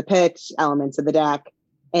elements of the pitch, elements of the deck.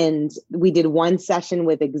 And we did one session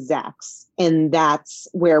with execs, and that's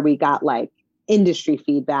where we got like industry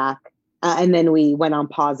feedback. And then we went on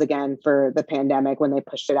pause again for the pandemic when they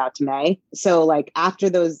pushed it out to May. So like after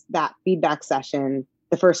that feedback session,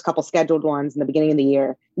 the first couple scheduled ones in the beginning of the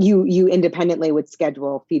year, you independently would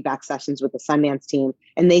schedule feedback sessions with the Sundance team.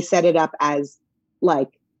 And they set it up as like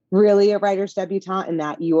really a writer's debutante in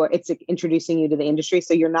that it's like introducing you to the industry.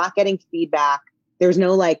 So you're not getting feedback. There's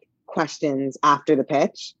no like questions after the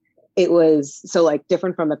pitch. It was so like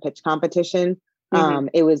different from a pitch competition.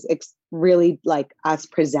 It was really like us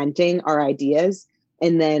presenting our ideas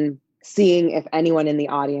and then seeing if anyone in the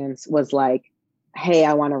audience was like, hey,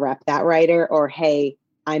 I want to rep that writer, or hey,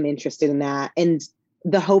 I'm interested in that. And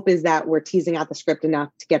the hope is that we're teasing out the script enough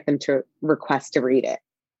to get them to request to read it.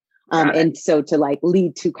 And so to like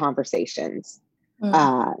lead to conversations.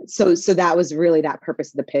 So that was really that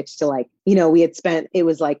purpose of the pitch, to like, it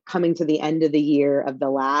was like coming to the end of the year of the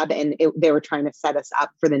lab, and they were trying to set us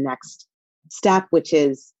up for the next step, which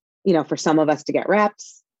is, for some of us to get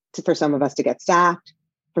reps, for some of us to get staffed,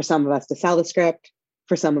 for some of us to sell the script,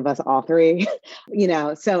 for some of us, all three,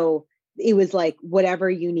 so it was like whatever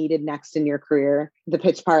you needed next in your career, the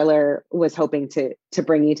Pitch Parlor was hoping to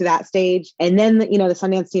bring you to that stage. And then, the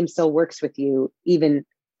Sundance team still works with you even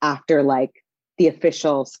after like the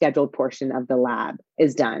official scheduled portion of the lab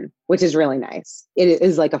is done, which is really nice. It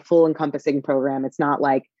is like a full encompassing program. It's not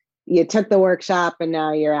like you took the workshop and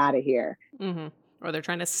now you're out of here. Mm-hmm. Or they're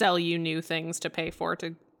trying to sell you new things to pay for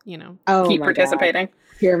to, keep participating.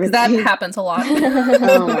 That happens a lot.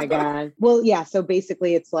 Oh my God. Well, yeah. So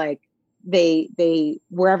basically it's like they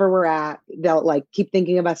wherever we're at, they'll like keep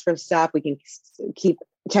thinking of us for stuff. We can keep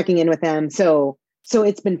checking in with them. So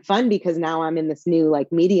it's been fun because now I'm in this new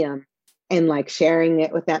like medium and like sharing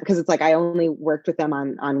it with them, because it's like I only worked with them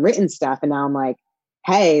on written stuff, and now I'm like,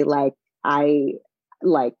 hey, like I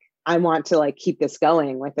want to like keep this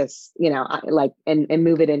going with this, and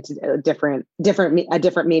move it into a different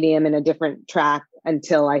medium and a different track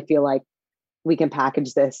until I feel like we can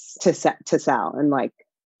package this to sell and like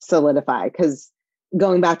solidify. Because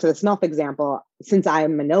going back to the Snuff example, since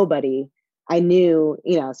I'm a nobody, I knew,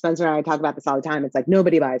 Spencer and I talk about this all the time. It's like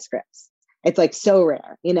nobody buys scripts. It's like so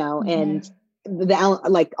rare, and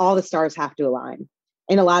like all the stars have to align.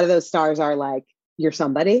 And a lot of those stars are like, you're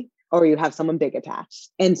somebody, or you have someone big attached.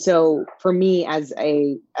 And so for me as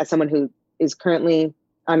someone who is currently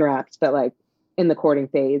unwrapped, but like in the courting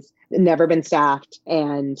phase, never been staffed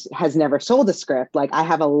and has never sold a script, like I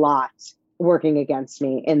have a lot working against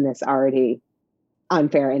me in this already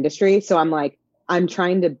unfair industry. So I'm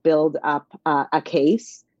trying to build up a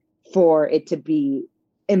case for it to be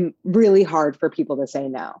really hard for people to say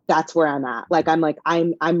no. That's where I'm at. Like,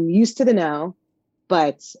 I'm used to the no,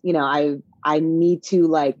 but I need to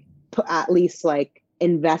like at least like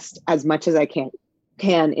invest as much as I can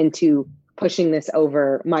into pushing this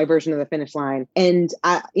over my version of the finish line. And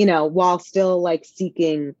while still like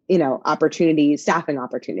seeking, staffing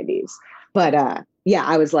opportunities. But yeah,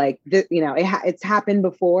 I was like, it's happened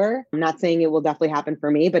before. I'm not saying it will definitely happen for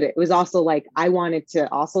me, but it was also like, I wanted to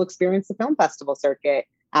also experience the film festival circuit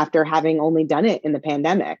after having only done it in the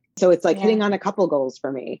pandemic. So it's like hitting on a couple goals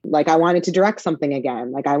for me. Like I wanted to direct something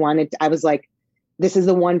again. Like I was like, this is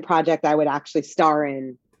the one project I would actually star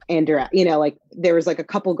in and direct, like there was like a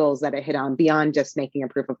couple goals that I hit on beyond just making a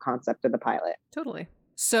proof of concept of the pilot. Totally.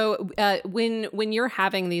 So when you're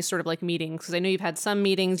having these sort of like meetings, because I know you've had some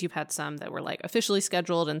meetings, you've had some that were like officially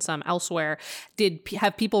scheduled and some elsewhere,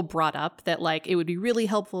 have people brought up that like it would be really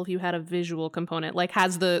helpful if you had a visual component? Like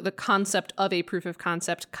has the concept of a proof of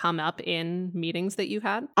concept come up in meetings that you've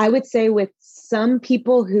had? I would say with some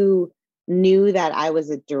people who knew that I was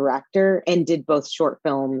a director and did both short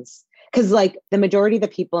films, because like the majority of the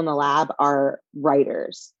people in the lab are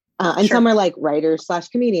writers. And some are like writers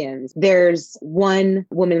 / comedians. There's one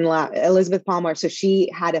woman in the lab, Elizabeth Palmer. So she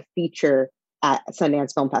had a feature at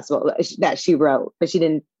Sundance Film Festival that she wrote, but she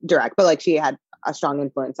didn't direct, but like she had a strong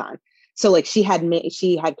influence on. So like she had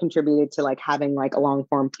contributed to like having like a long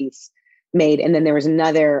form piece made. And then there was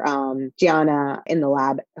another Gianna in the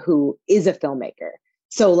lab who is a filmmaker.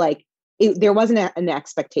 So like there wasn't an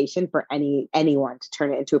expectation for anyone to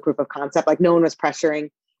turn it into a proof of concept. Like no one was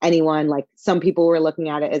pressuring anyone. Like some people were looking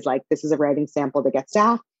at it as like, this is a writing sample to get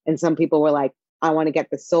staff. And some people were like, I want to get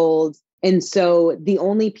this sold. And so the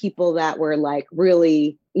only people that were like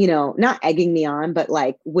really, you know, not egging me on, but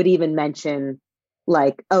like would even mention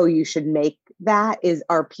like, oh, you should make that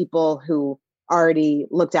are people who already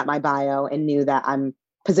looked at my bio and knew that I'm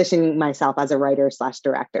positioning myself as a writer /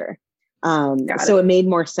 director. So it made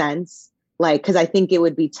more sense. Like, cause I think it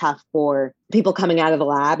would be tough for people coming out of the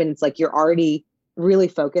lab and it's like, you're already really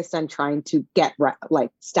focused on trying to get like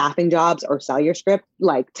staffing jobs or sell your script,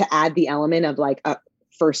 like to add the element of like a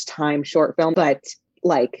first time short film. But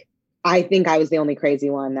like, I think I was the only crazy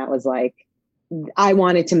one that was like, I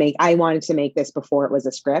wanted to make this before it was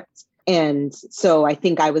a script. And so I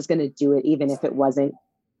think I was going to do it, even if it wasn't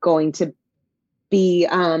going to be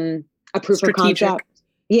a proof of concept.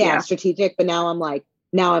 Yeah, strategic. But now I'm like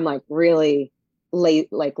really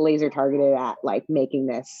laser targeted at like making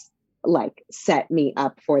this like set me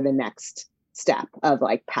up for the next step of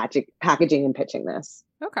like packaging and pitching this.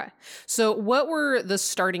 Okay. So what were the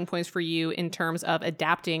starting points for you in terms of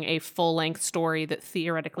adapting a full-length story that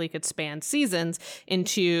theoretically could span seasons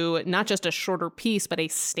into not just a shorter piece, but a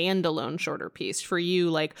standalone shorter piece? For you,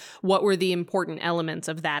 like, what were the important elements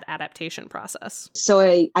of that adaptation process? So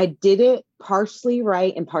I did it partially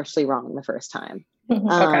right and partially wrong the first time.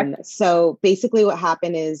 Okay. So basically what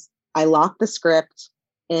happened is I locked the script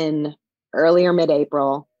in early or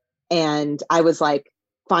mid-April, and I was like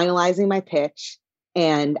finalizing my pitch.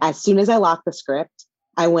 And as soon as I locked the script,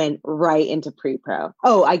 I went right into pre-pro.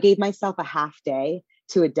 Oh, I gave myself a half day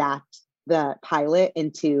to adapt the pilot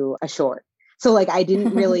into a short. So like I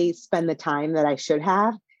didn't really spend the time that I should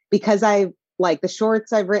have, because I like the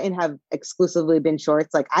shorts I've written have exclusively been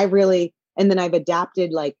shorts. Like and then I've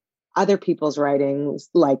adapted like other people's writings,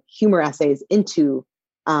 like humor essays, into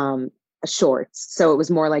shorts. So it was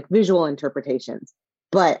more like visual interpretations,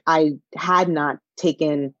 but I had not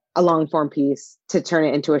taken a long form piece to turn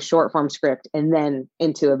it into a short form script and then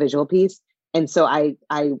into a visual piece. And so I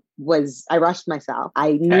rushed myself.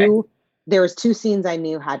 I knew there was 2 scenes I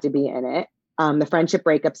knew had to be in it. The friendship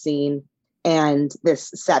breakup scene and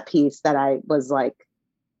this set piece that I was like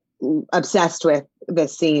obsessed with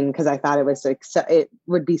this scene because I thought it was like, it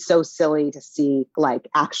would be so silly to see like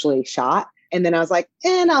actually shot. And then I was like,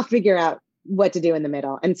 and I'll figure out what to do in the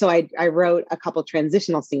middle. And so I wrote a couple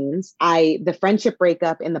transitional scenes. The friendship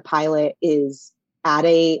breakup in the pilot is at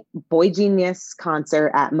a Boy Genius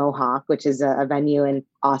concert at Mohawk, which is a venue in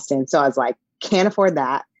Austin. So I was like, can't afford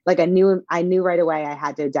that. Like I knew right away I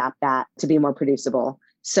had to adapt that to be more producible.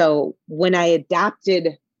 So when I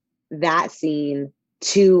adapted that scene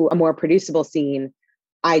to a more producible scene,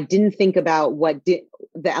 I didn't think about the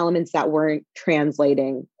elements that weren't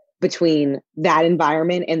translating between that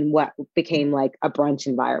environment and what became like a brunch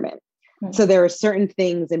environment. Mm-hmm. So there were certain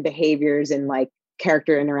things and behaviors and like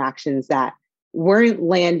character interactions that weren't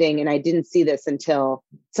landing. And I didn't see this until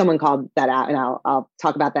someone called that out, and I'll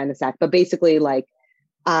talk about that in a sec. But basically like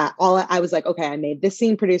I was like, okay, I made this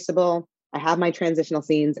scene producible. I have my transitional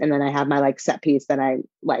scenes, and then I have my like set piece that I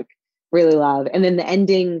like really love. And then the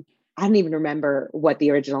ending, I don't even remember what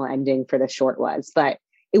the original ending for the short was, but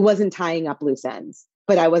it wasn't tying up loose ends.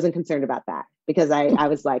 But I wasn't concerned about that because I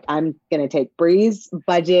was like, I'm going to take Bree's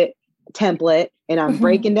budget template and I'm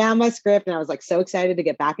breaking down my script. And I was like, so excited to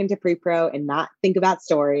get back into pre-pro and not think about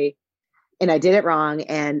story. And I did it wrong.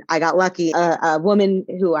 And I got lucky. A woman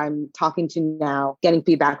who I'm talking to now, getting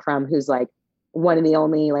feedback from, who's like one of the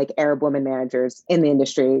only like Arab woman managers in the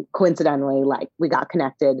industry. Coincidentally, like we got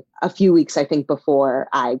connected a few weeks, I think, before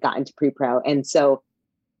I got into pre-pro. And so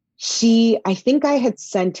I think I had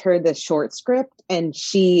sent her the short script, and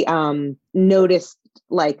she noticed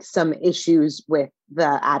like some issues with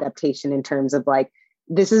the adaptation in terms of like,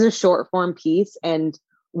 this is a short form piece, and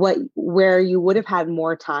where you would have had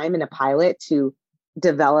more time in a pilot to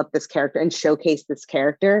develop this character and showcase this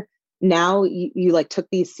character. Now you like took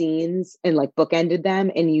these scenes and like bookended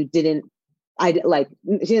them, and you didn't, she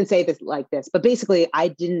didn't say this like this, but basically I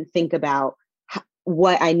didn't think about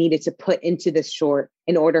what I needed to put into this short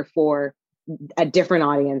in order for a different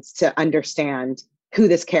audience to understand who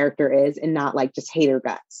this character is and not like just hate her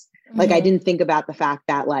guts. Mm-hmm. Like I didn't think about the fact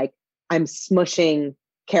that like I'm smushing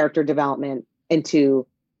character development into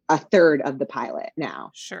a third of the pilot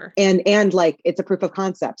now. Sure. And like it's a proof of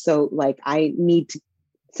concept. So like I need to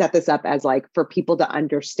set this up as like for people to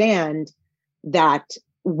understand that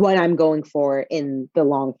what I'm going for in the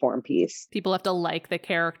long form piece. People have to like the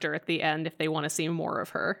character at the end if they want to see more of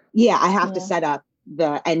her. Yeah, I have to set up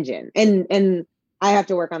the engine, and I have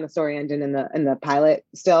to work on the story engine in the pilot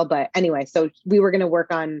still. But anyway, so we were going to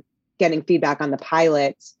work on getting feedback on the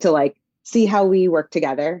pilot to like see how we work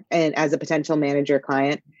together and as a potential manager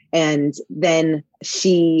client. And then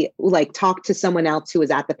she like talked to someone else who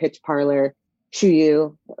was at the pitch parlor,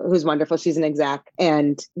 Shuyu, who's wonderful. She's an exec,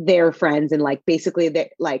 and they're friends. And like, basically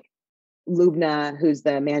they like Lubna, who's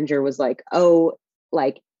the manager, was like, oh,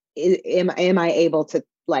 like, am I able to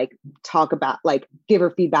like talk about, like give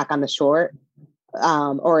her feedback on the short?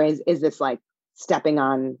 Or is this like stepping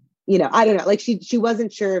on, you know, I don't know. Like she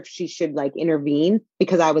wasn't sure if she should like intervene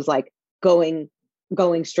because I was like going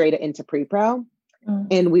straight into pre-pro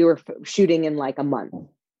and we were shooting in like a month.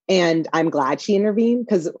 And I'm glad she intervened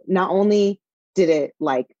because not only did it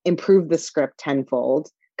like improve the script tenfold,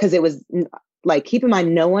 because it was like, keep in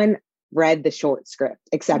mind, no one read the short script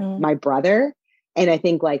except my brother. And I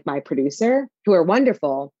think like my producer, who are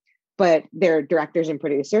wonderful, but they're directors and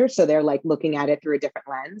producers. So they're like looking at it through a different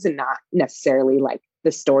lens and not necessarily like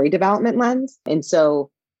the story development lens. And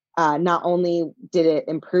so not only did it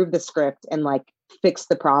improve the script and like fix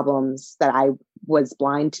the problems that I was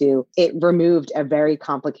blind to, it removed a very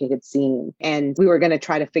complicated scene. And we were going to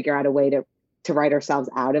try to figure out a way to write ourselves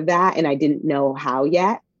out of that. And I didn't know how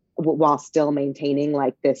yet, while still maintaining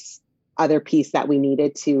like this other piece that we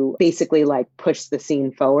needed to basically like push the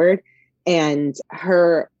scene forward. And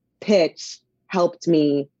her pitch helped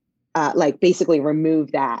me like basically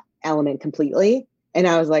remove that element completely. And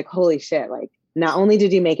I was like, holy shit, like not only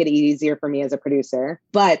did you make it easier for me as a producer,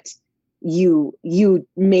 but you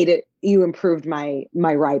improved my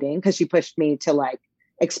writing, because she pushed me to like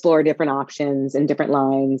explore different options and different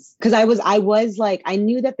lines. Because I was like, I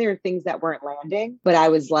knew that there are things that weren't landing, but I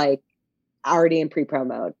was like already in pre-pro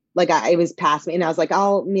mode. Like it was past me, and I was like,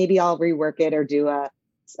 I'll rework it or do a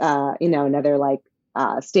another like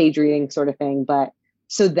stage reading sort of thing. But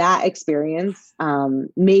so that experience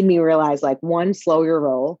made me realize, like, one, slow your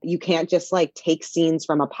roll. You can't just like take scenes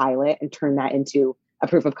from a pilot and turn that into a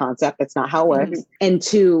proof of concept. That's not how it works. Mm-hmm. And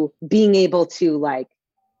two, being able to like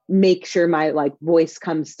make sure my like voice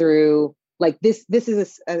comes through. Like this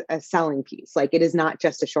is a selling piece. Like it is not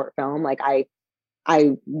just a short film. Like I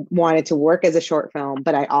wanted to work as a short film,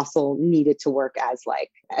 but I also needed to work as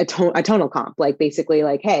like a tonal comp. Like basically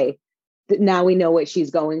like, hey, now we know what she's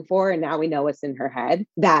going for, and now we know what's in her head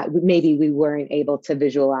that maybe we weren't able to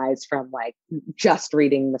visualize from like just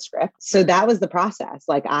reading the script. So that was the process.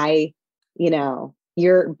 Like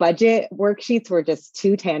your budget worksheets were just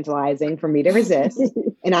too tantalizing for me to resist.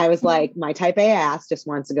 And I was like, my type A ass just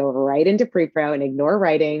wants to go right into pre-pro and ignore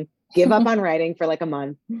writing, give up on writing for like a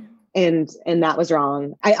month. And that was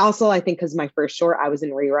wrong. I think because my first short, I was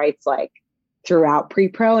in rewrites like throughout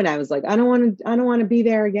pre-pro, and I was like, I don't want to be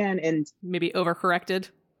there again. And maybe overcorrected.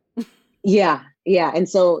 Yeah. And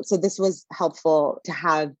so this was helpful to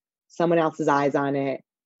have someone else's eyes on it,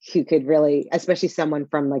 who could really, especially someone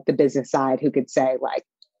from like the business side, who could say like,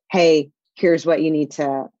 hey, here's what you need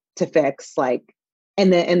to fix. Like,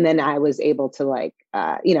 and then I was able to like,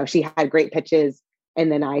 she had great pitches,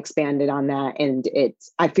 and then I expanded on that. And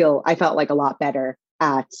I felt like a lot better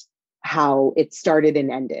at how it started and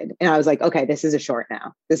ended. And I was like, okay, this is a short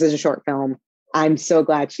now. This is a short film. I'm so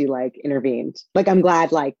glad she like intervened. Like, I'm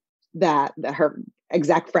glad like that her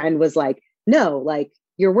exec friend was like, no, like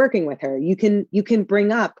you're working with her. You can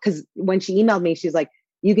bring up, because when she emailed me, she's like,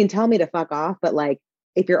 you can tell me to fuck off, but like,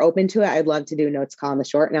 if you're open to it, I'd love to do a notes call on the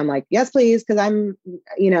short. And I'm like, yes, please. Cause I'm,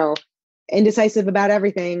 indecisive about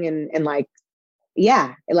everything. And like,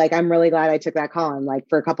 yeah, like, I'm really glad I took that call. And like,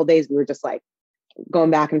 for a couple of days, we were just like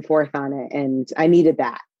going back and forth on it. And I needed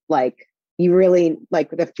that. Like, you really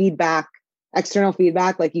like the feedback, external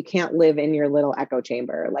feedback, like you can't live in your little echo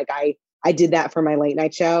chamber. Like I did that for my late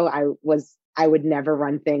night show. I would never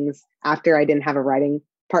run things after I didn't have a writing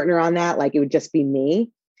partner on that. Like it would just be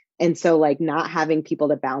me. And so like not having people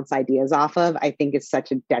to bounce ideas off of, I think is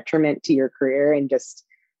such a detriment to your career and just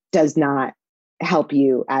does not help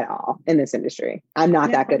you at all in this industry. I'm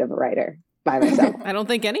not that good of a writer by myself. I don't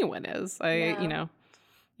think anyone is.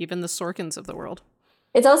 Even the Sorkins of the world.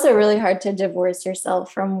 It's also really hard to divorce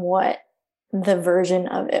yourself from what the version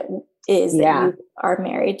of it is that you are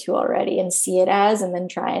married to already and see it as, and then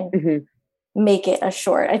try and make it a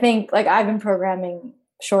short. I think like I've been programming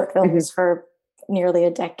short films for nearly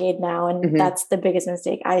a decade now. And that's the biggest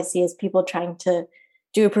mistake I see is people trying to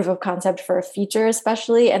do a proof of concept for a feature,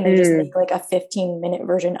 especially, and they just make like a 15-minute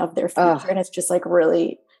version of their feature. And it's just like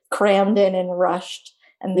really crammed in and rushed.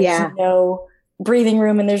 And there's no breathing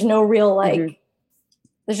room and there's no real, like,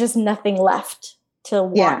 there's just nothing left to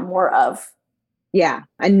want more of. Yeah.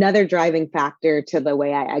 Another driving factor to the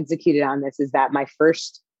way I executed on this is that my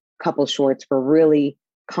first couple shorts were really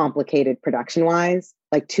complicated production wise,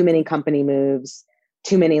 like too many company moves,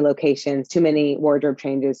 too many locations, too many wardrobe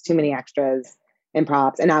changes, too many extras and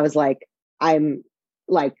props. And I was like, I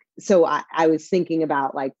was thinking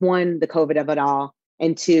about like, one, the COVID of it all,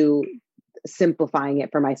 and two, simplifying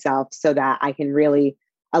it for myself so that I can really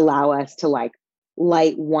allow us to like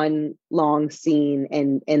light one long scene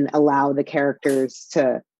and allow the characters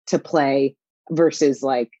to play versus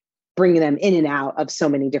like bringing them in and out of so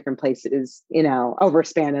many different places, over a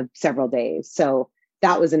span of several days. So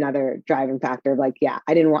that was another driving factor. Like,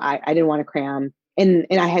 I didn't want to cram. And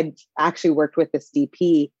I had actually worked with this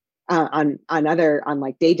DP on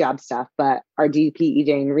like day job stuff, but our DP, EJ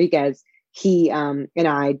Enriquez, he and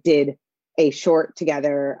I did a short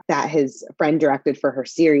together that his friend directed for her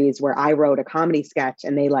series where I wrote a comedy sketch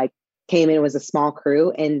and they like came in, it was a small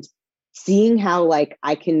crew, and seeing how like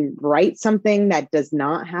I can write something that does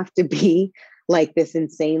not have to be like this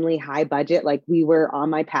insanely high budget. Like we were on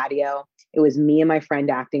my patio. It was me and my friend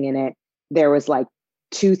acting in it. There was like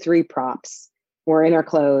 2-3 props. We're in our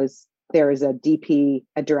clothes. There was a DP,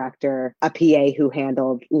 a director, a PA who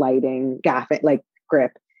handled lighting, gaffing, like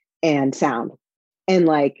grip and sound. And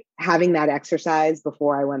like having that exercise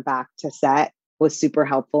before I went back to set was super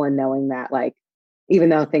helpful in knowing that like, even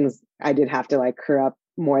though I did have to like crew up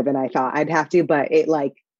more than I thought I'd have to, but it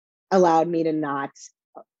like allowed me to not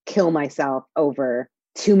kill myself over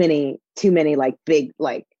too many like big,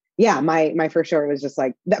 like, my first short was just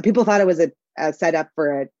like that. People thought it was a setup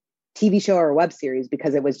for a TV show or a web series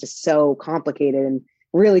because it was just so complicated, and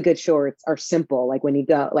really good shorts are simple. Like when you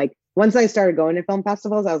go, like once I started going to film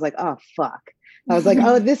festivals, I was like, oh, fuck. I was like,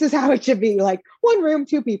 oh, this is how it should be. Like 1 room,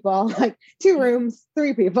 2 people, like 2 rooms,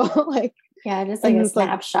 3 people. Like, just like a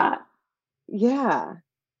snapshot.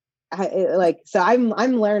 Like, so I'm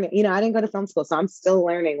learning, I didn't go to film school, so I'm still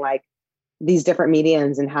learning like these different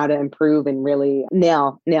mediums and how to improve and really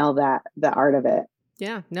nail that, the art of it.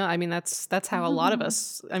 Yeah, no, I mean, that's how a lot of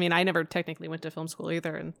us, I mean, I never technically went to film school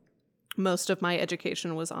either. And most of my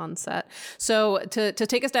education was on set. So to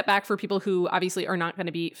take a step back for people who obviously are not going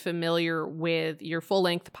to be familiar with your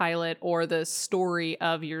full-length pilot or the story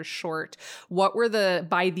of your short, what were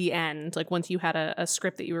by the end, like once you had a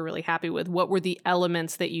script that you were really happy with, what were the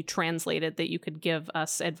elements that you translated that you could give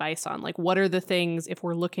us advice on? Like, what are the things, if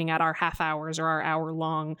we're looking at our half hours or our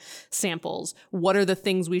hour-long samples, what are the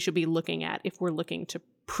things we should be looking at if we're looking to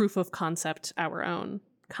proof of concept our own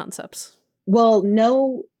concepts? Well,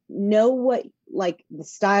 know what, like the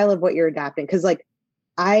style of what you're adapting. Cause like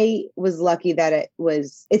I was lucky that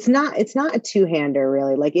it's not a two-hander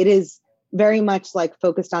really. Like it is very much like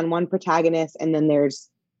focused on one protagonist and then there's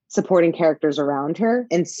supporting characters around her.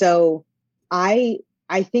 And so I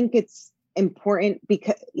think it's important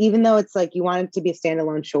because even though it's like you want it to be a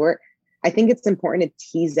standalone short, I think it's important to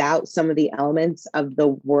tease out some of the elements of the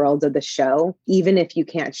world of the show, even if you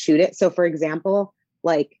can't shoot it. So for example,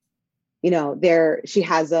 like, she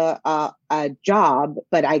has a job,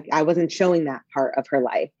 but I wasn't showing that part of her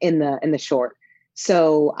life in the short.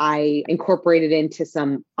 So I incorporated into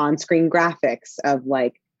some on-screen graphics of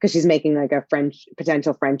like, because she's making like a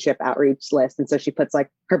potential friendship outreach list. And so she puts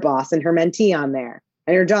like her boss and her mentee on there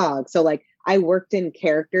and her dog. So like I worked in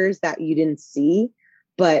characters that you didn't see,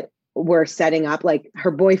 but we're setting up like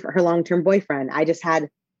her long-term boyfriend. I just had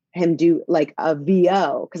him do like a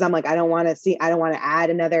VO because I'm like, I don't want to add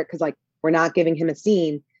another, because like we're not giving him a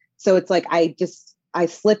scene. So it's like, I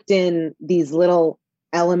slipped in these little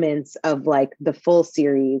elements of like the full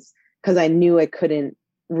series because I knew I couldn't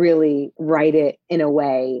really write it in a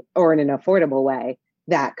way or in an affordable way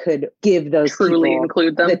that could give those truly people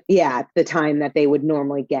include them. The time that they would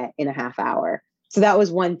normally get in a half hour. So that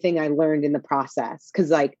was one thing I learned in the process.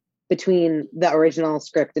 Cause like between the original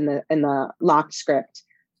script and the locked script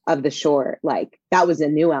of the short, like that was a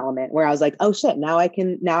new element where I was like, oh shit, now I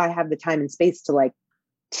have the time and space to like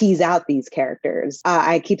tease out these characters.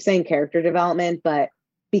 I keep saying character development, but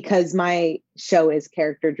because my show is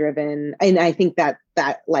character driven, and I think that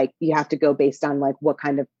like you have to go based on like what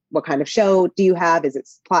kind of show do you have? Is it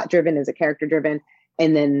plot driven? Is it character driven?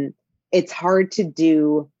 And then it's hard to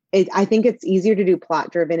do it. I think it's easier to do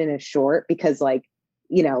plot driven in a short because like,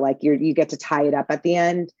 you know, like you get to tie it up at the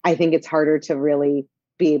end. I think it's harder to really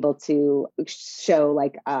be able to show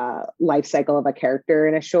like a life cycle of a character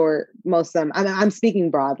in a short. Most of them, I'm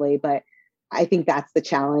speaking broadly, but I think that's the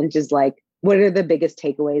challenge is like, what are the biggest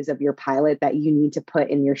takeaways of your pilot that you need to put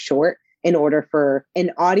in your short in order for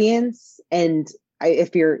an audience? And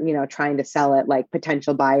if you're, you know, trying to sell it, like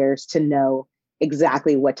potential buyers to know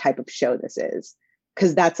exactly what type of show this is.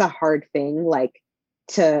 Cause that's a hard thing, like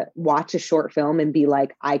to watch a short film and be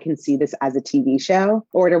like, I can see this as a TV show,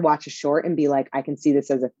 or to watch a short and be like, I can see this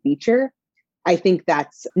as a feature. I think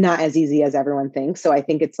that's not as easy as everyone thinks. So I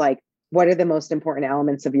think it's like, what are the most important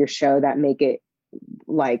elements of your show that make it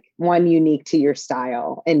like one unique to your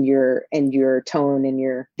style and your tone and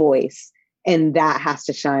your voice, and that has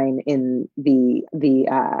to shine in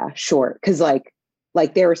the short, because like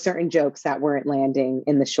there were certain jokes that weren't landing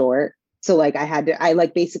in the short, so like I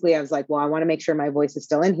was like, well, I want to make sure my voice is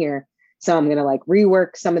still in here, so I'm gonna like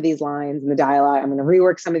rework some of these lines in the dialogue, I'm gonna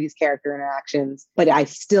rework some of these character interactions, but I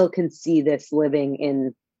still can see this living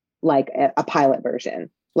in like a pilot version.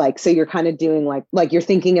 Like, so you're kind of doing like you're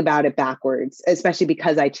thinking about it backwards, especially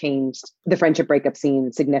because I changed the friendship breakup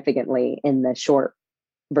scene significantly in the short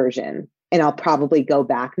version. And I'll probably go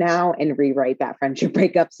back now and rewrite that friendship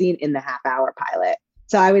breakup scene in the half-hour pilot.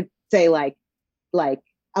 So I would say like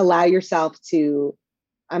allow yourself to,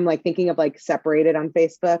 I'm like thinking of like separated on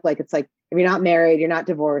Facebook. Like, it's like, if you're not married, you're not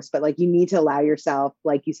divorced, but like you need to allow yourself,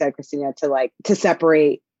 like you said, Christina, to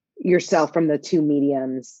separate yourself from the two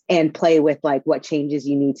mediums and play with like what changes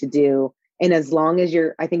you need to do. And as long as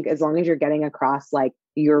you're getting across like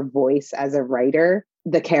your voice as a writer,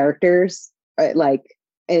 the characters, like,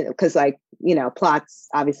 because like, you know, plot's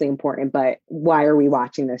obviously important, but why are we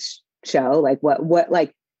watching this show? Like what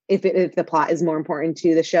like if the plot is more important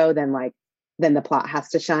to the show, then the plot has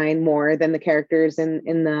to shine more than the characters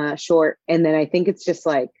in the short. And then I think it's just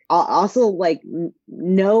like also like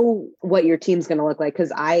know what your team's going to look like,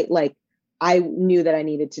 because I knew that I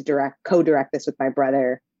needed to co-direct this with my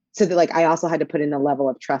brother, so that like I also had to put in a level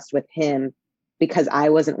of trust with him, because I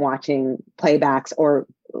wasn't watching playbacks or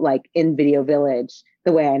like in Video Village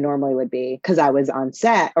the way I normally would be, because I was on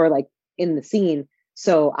set or like in the scene.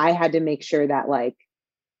 So I had to make sure that like,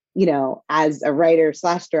 you know, as a writer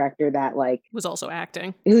 / director that like who's also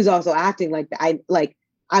acting, like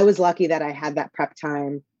I was lucky that I had that prep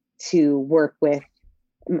time to work with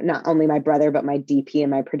not only my brother, but my DP and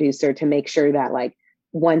my producer, to make sure that like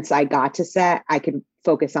once I got to set, I could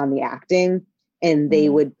focus on the acting and they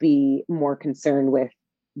would be more concerned with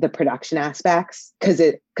the production aspects. Cause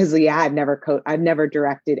I've never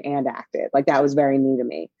directed and acted. Like that was very new to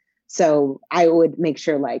me. So I would make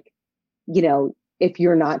sure like, you know, if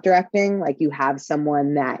you're not directing, like you have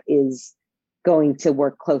someone that is going to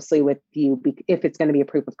work closely with you if it's going to be a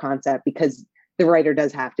proof of concept, because the writer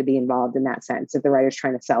does have to be involved in that sense if the writer's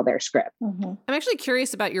trying to sell their script. Mm-hmm. I'm actually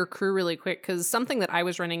curious about your crew really quick, because something that I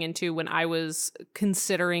was running into when I was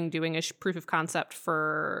considering doing a proof of concept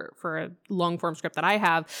for a long form script that I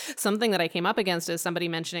have, something that I came up against is somebody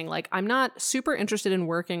mentioning like, I'm not super interested in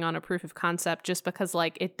working on a proof of concept just because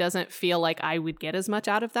like it doesn't feel like I would get as much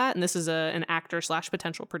out of that. And this is an actor /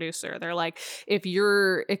 potential producer. They're like, if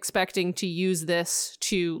you're expecting to use this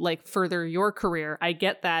to like further your career, I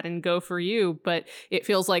get that and go for you. But it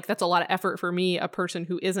feels like that's a lot of effort for me, a person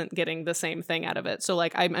who isn't getting the same thing out of it. So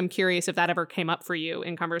like, I'm curious if that ever came up for you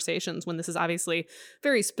in conversations, when this is obviously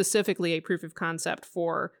very specifically a proof of concept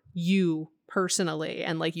for you personally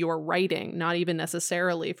and like your writing, not even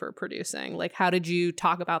necessarily for producing. Like, how did you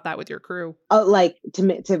talk about that with your crew? Oh, like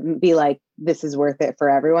to be like, this is worth it for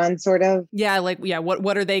everyone, sort of. Yeah. Like, yeah.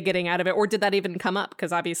 What are they getting out of it? Or did that even come up?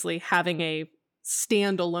 Because obviously having a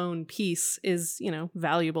standalone piece is, you know,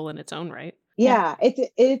 valuable in its own right. Yeah,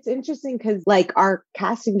 it's interesting because like our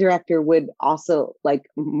casting director would also like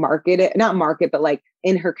not market, but like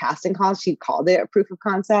in her casting calls, she called it a proof of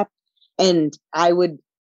concept. And I would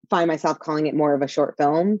find myself calling it more of a short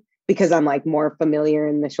film because I'm like more familiar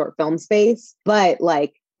in the short film space. But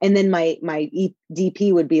like, and then my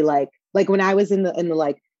DP would be like when I was in the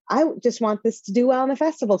like, I just want this to do well in the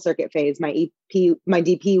festival circuit phase. My DP,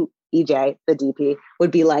 EJ, the DP,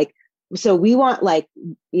 would be like, so we want like,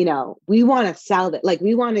 you know, we want to sell it. Like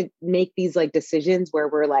we want to make these like decisions where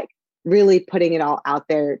we're like really putting it all out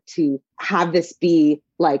there to have this be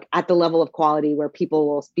like at the level of quality where people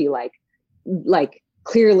will be like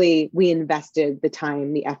clearly we invested the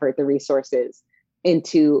time, the effort, the resources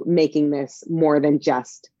into making this more than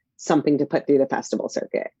just something to put through the festival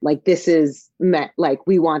circuit. Like this is meant, like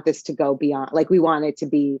we want this to go beyond, like we want it to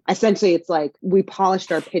be, essentially it's like we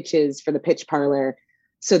polished our pitches for the pitch parlor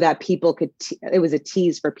so that people could, it was a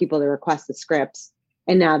tease for people to request the scripts.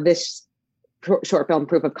 And now this short film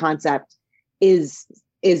proof of concept is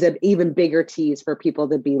an even bigger tease for people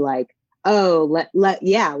to be like, oh, let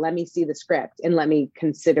me see the script and let me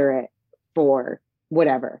consider it for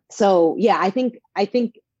whatever. So yeah, I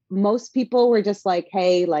think most people were just like,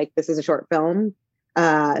 hey, like this is a short film,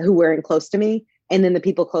 who weren't close to me. And then the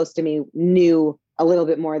people close to me knew a little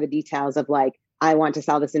bit more of the details of like, I want to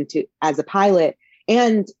sell this into as a pilot.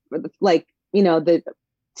 And like, you know, the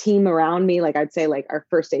team around me, like I'd say like our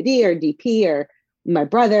first AD or DP or my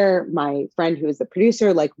brother, my friend who was the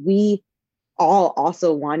producer, like we all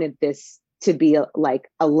also wanted this to be like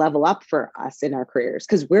a level up for us in our careers.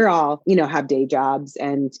 Cause we're all, you know, have day jobs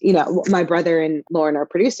and, you know, my brother and Lauren, our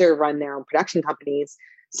producer, run their own production companies.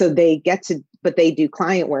 So they get to, but they do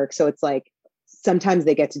client work. So it's like, sometimes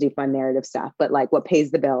they get to do fun narrative stuff, but like what pays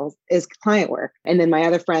the bills is client work. And then my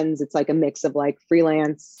other friends, it's like a mix of like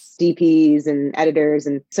freelance DPs and editors.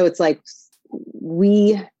 And so it's like,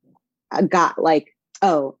 we got like,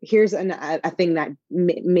 oh, here's a thing that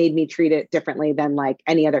made me treat it differently than like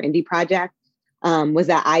any other indie project, was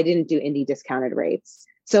that I didn't do indie discounted rates.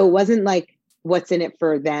 So it wasn't like what's in it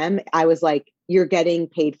for them. I was like, you're getting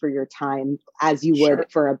paid for your time as you would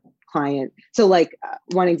for a client. So like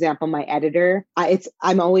one example, my editor,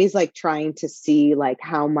 I'm always like trying to see like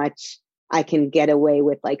how much I can get away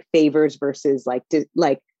with like favors versus like,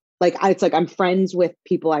 it's like I'm friends with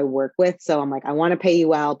people I work with. So I'm like, I want to pay you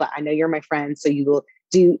well, but I know you're my friend. So you'll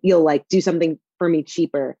like do something for me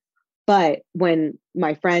cheaper. But when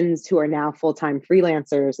my friends who are now full-time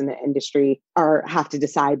freelancers in the industry have to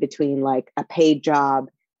decide between like a paid job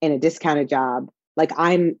and a discounted job, like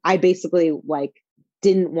I basically like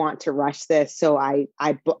didn't want to rush this. So I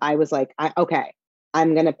was like, okay,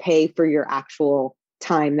 I'm going to pay for your actual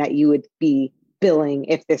time that you would be billing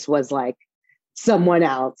if this was like someone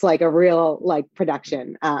else, like a real like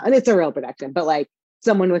production. And it's a real production, but like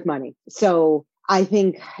someone with money. So I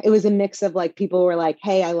think it was a mix of like, people were like,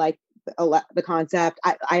 hey, I like the concept.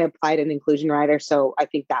 I applied an inclusion rider. So I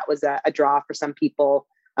think that was a draw for some people.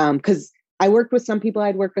 Cause I worked with some people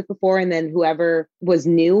I'd worked with before, and then whoever was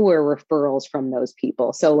new were referrals from those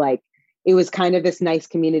people. So like, it was kind of this nice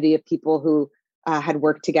community of people who had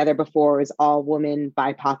worked together before. It was all women,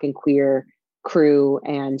 BIPOC and queer crew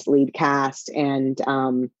and lead cast. And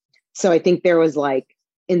so I think there was like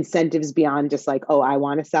incentives beyond just like, oh, I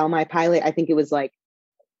want to sell my pilot. I think it was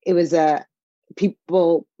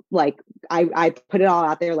people like, I put it all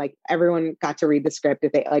out there. Like everyone got to read the script.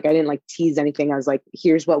 If they like, I didn't like tease anything. I was like,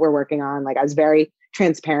 here's what we're working on. Like I was very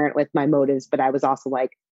transparent with my motives, but I was also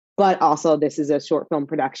like, but also this is a short film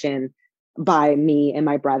production by me and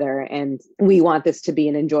my brother, and we want this to be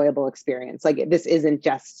an enjoyable experience. Like this isn't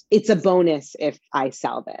just, it's a bonus if I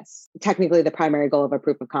sell this. Technically the primary goal of a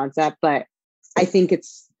proof of concept, but I think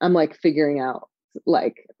I'm like figuring out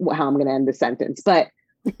like how I'm going to end the sentence. But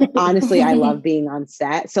honestly, I love being on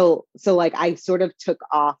set. So like I sort of took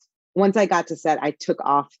off, once I got to set, I took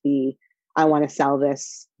off the, I want to sell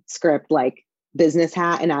this script like business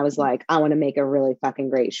hat. And I was like, I want to make a really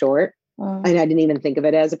fucking great short. And I didn't even think of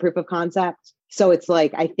it as a proof of concept. So it's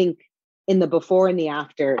like, I think in the before and the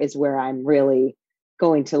after is where I'm really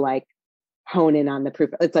going to like hone in on the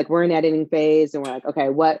proof. It's like, we're in editing phase and we're like, okay,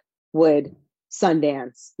 what would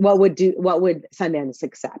Sundance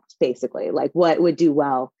accept basically? Like what would do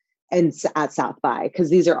well at South by?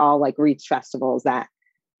 Because these are all like reach festivals that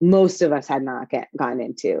most of us had not gotten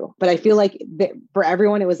into. But I feel like for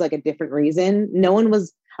everyone, it was like a different reason. No one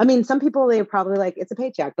was, I mean, some people, they were probably like, it's a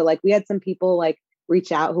paycheck, but like we had some people like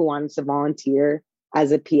reach out who wanted to volunteer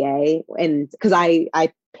as a PA. And because I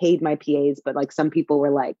paid my PAs, but like some people were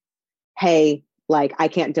like, hey, like I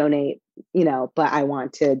can't donate, you know, but I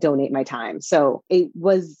want to donate my time. So it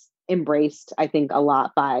was embraced, I think, a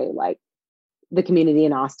lot by like the community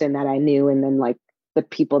in Austin that I knew. And then like the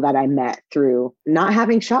people that I met through not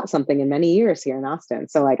having shot something in many years here in Austin.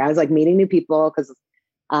 So like I was like meeting new people because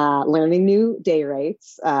learning new day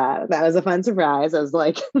rates. That was a fun surprise. I was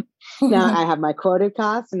like, now I have my quoted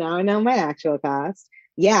cost. Now I know my actual cost.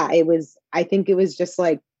 Yeah, I think it was just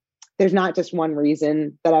like, there's not just one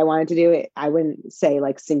reason that I wanted to do it. I wouldn't say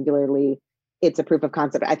like singularly it's a proof of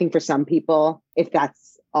concept. I think for some people, if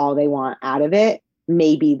that's all they want out of it,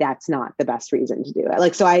 maybe that's not the best reason to do it.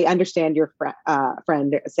 Like, so I understand your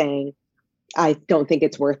friend saying, I don't think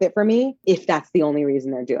it's worth it for me if that's the only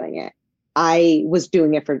reason they're doing it. I was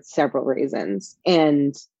doing it for several reasons.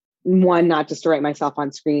 And one, not just to write myself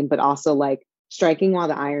on screen, but also like striking while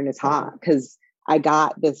the iron is hot, because I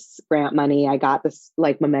got this grant money. I got this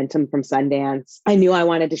like momentum from Sundance. I knew I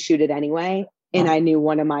wanted to shoot it anyway. And I knew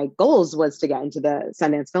one of my goals was to get into the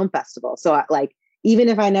Sundance Film Festival. So like, even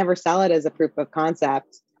if I never sell it as a proof of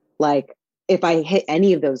concept, like if I hit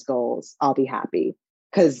any of those goals, I'll be happy.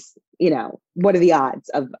 Because, you know, what are the odds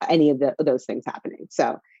of any of those things happening?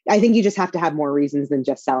 So I think you just have to have more reasons than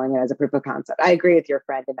just selling it as a proof of concept. I agree with your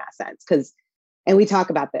friend in that sense. And we talk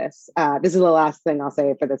about this. This is the last thing I'll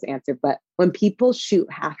say for this answer. But when people shoot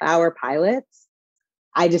half-hour pilots,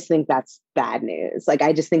 I just think that's bad news. Like,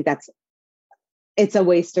 I just think it's a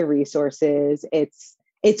waste of resources.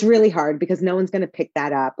 It's really hard because no one's going to pick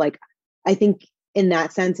that up. Like, I think in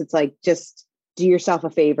that sense, it's like, just do yourself a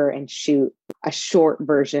favor and shoot a short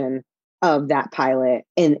version of that pilot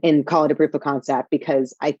and call it a proof of concept,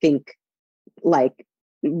 because I think like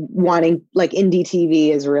wanting like indie TV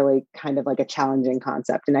is really kind of like a challenging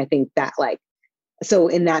concept. And I think that like, so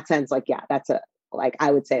in that sense, like, yeah,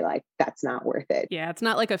 I would say like, that's not worth it. Yeah. It's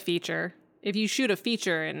not like a feature. If you shoot a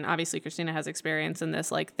feature, and obviously Christina has experience in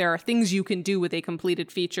this, like there are things you can do with a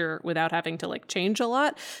completed feature without having to like change a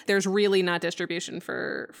lot. There's really not distribution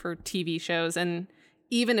for TV shows. And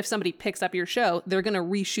even if somebody picks up your show, they're going to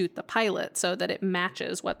reshoot the pilot so that it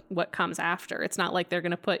matches what comes after. It's not like they're going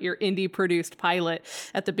to put your indie produced pilot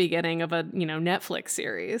at the beginning of a, you know, Netflix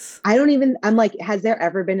series. I'm like, has there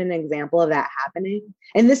ever been an example of that happening?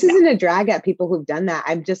 And this isn't a drag at people who've done that.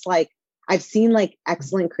 I'm just like, I've seen like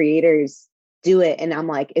excellent creators do it. And I'm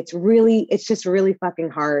like, it's just really fucking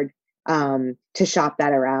hard to shop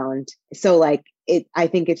that around. So like I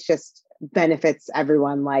think it's just benefits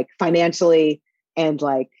everyone, like financially and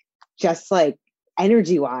like just like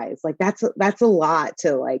energy wise. Like that's a lot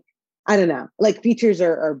to like, I don't know, like features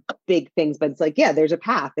are big things, but it's like, yeah, there's a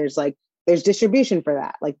path. There's distribution for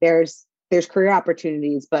that. Like there's career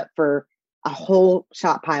opportunities, but for a whole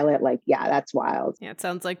shot pilot, like, yeah, that's wild. Yeah, it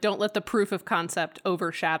sounds like don't let the proof of concept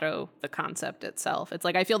overshadow the concept itself. It's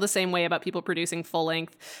like I feel the same way about people producing full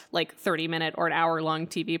length, like 30-minute or an hour long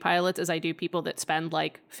TV pilots as I do people that spend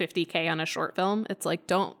like $50K on a short film. It's like,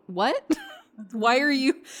 what? Why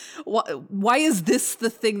is this the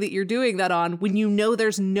thing that you're doing that on when you know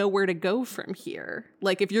there's nowhere to go from here?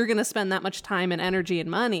 Like if you're going to spend that much time and energy and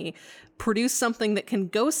money, produce something that can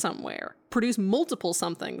go somewhere. Produce multiple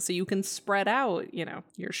something so you can spread out, you know,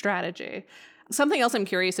 your strategy. Something else I'm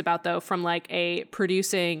curious about, though, from like a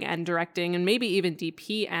producing and directing and maybe even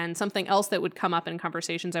DP and something else that would come up in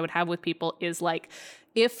conversations I would have with people is like,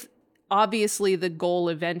 if obviously the goal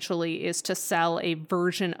eventually is to sell a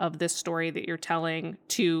version of this story that you're telling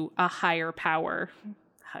to a higher power,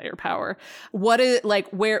 what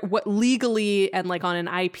legally and like on an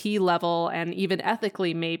IP level and even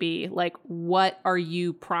ethically, maybe like what are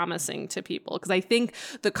you promising to people? Because I think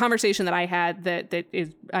the conversation that I had that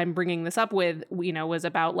is I'm bringing this up with, you know, was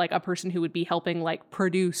about like a person who would be helping like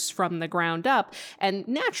produce from the ground up, and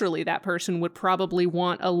naturally that person would probably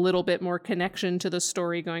want a little bit more connection to the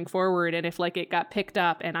story going forward. And if like it got picked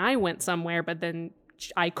up and I went somewhere but then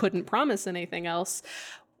I couldn't promise anything else,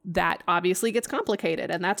 that obviously gets complicated,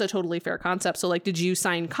 and that's a totally fair concept. So like, did you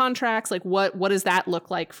sign contracts? Like what does that look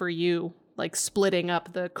like for you? Like splitting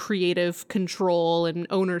up the creative control and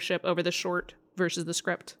ownership over the short versus the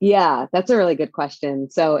script? Yeah, that's a really good question.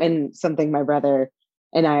 So, and something my brother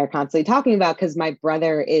and I are constantly talking about, because my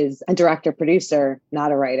brother is a director producer,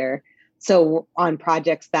 not a writer. So on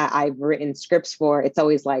projects that I've written scripts for, it's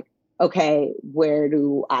always like, okay, where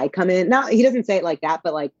do I come in? Now, he doesn't say it like that,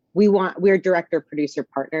 but like we're director producer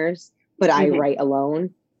partners, but I write alone.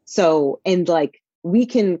 So, and like we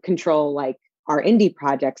can control like our indie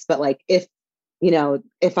projects, but like if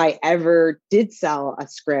I ever did sell a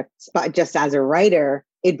script, but just as a writer,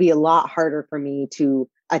 it'd be a lot harder for me to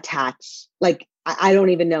attach. Like, I don't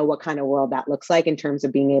even know what kind of world that looks like in terms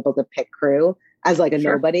of being able to pick crew as like a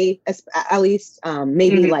nobody, at least.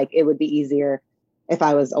 Maybe like it would be easier if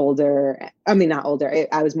I was older. I mean, not older.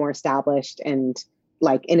 I was more established and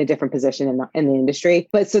like in a different position in the industry.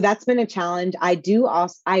 But so that's been a challenge.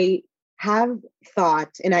 I have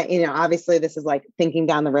thought, and obviously this is like thinking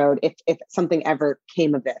down the road, if something ever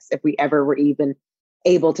came of this, if we ever were even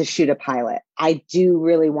able to shoot a pilot, I do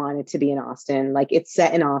really want it to be in Austin. Like it's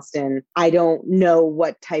set in Austin. I don't know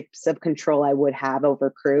what types of control I would have over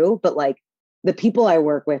crew, but like the people I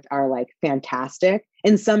work with are like fantastic.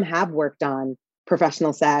 And some have worked on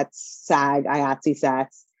professional sets, SAG, IATSE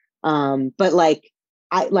sets. But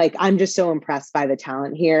I'm just so impressed by the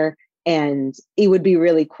talent here. And it would be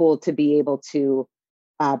really cool to be able to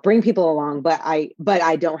bring people along, but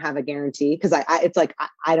I don't have a guarantee because it's like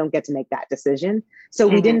I don't get to make that decision. So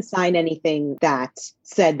we didn't sign anything that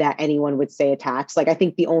said that anyone would stay attached. Like I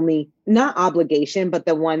think the only, not obligation, but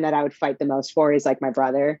the one that I would fight the most for is like my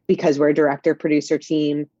brother, because we're a director producer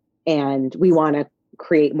team and we want to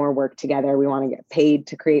create more work together. We want to get paid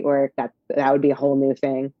to create work. That would be a whole new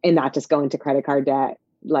thing, and not just go into credit card debt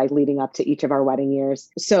like leading up to each of our wedding years.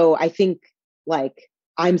 So I think like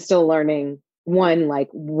I'm still learning, one, like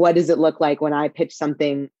what does it look like when I pitch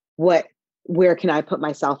something? Where can I put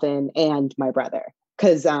myself in and my brother?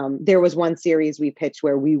 Because there was one series we pitched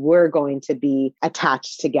where we were going to be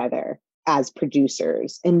attached together as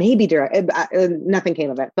producers, and maybe nothing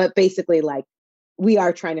came of it. But basically, like we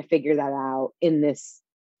are trying to figure that out in this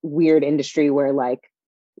weird industry where like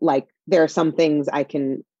there are some things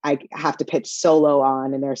I have to pitch solo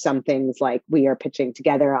on, and there are some things like we are pitching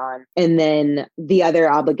together on. And then the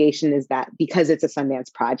other obligation is that because it's a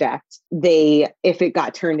Sundance project, if it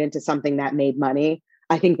got turned into something that made money,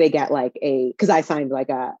 I think they get like because I signed like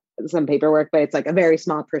some paperwork, but it's like a very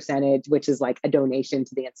small percentage, which is like a donation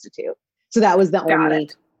to the Institute. So that was the only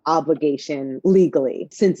obligation legally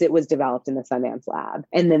since it was developed in the Sundance lab.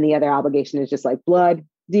 And then the other obligation is just like blood,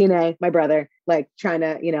 DNA, my brother, like trying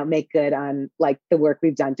to, make good on like the work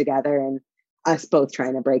we've done together, and us both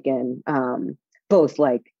trying to break in, both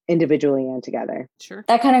like individually and together. Sure.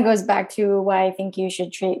 That kind of goes back to why I think you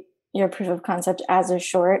should treat your proof of concept as a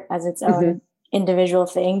short, as its own individual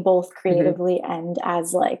thing, both creatively and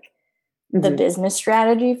as like the business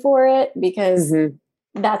strategy for it, because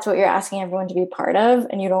that's what you're asking everyone to be part of,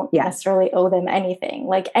 and you don't necessarily owe them anything.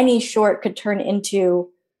 Like any short could turn into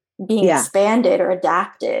being expanded or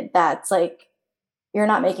adapted. That's like, you're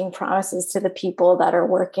not making promises to the people that are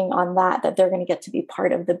working on that they're going to get to be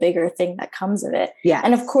part of the bigger thing that comes of it. Yeah.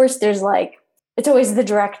 And of course there's like, it's always the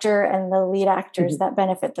director and the lead actors that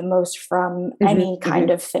benefit the most from any kind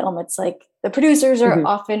of film. It's like the producers are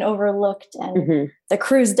often overlooked, and the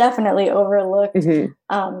crew's definitely overlooked.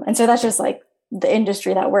 And so that's just like the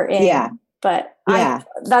industry that we're in. Yeah. But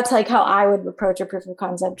that's like how I would approach a proof of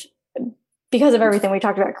concept, because of everything we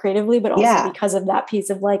talked about creatively, but also because of that piece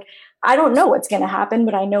of like, I don't know what's going to happen,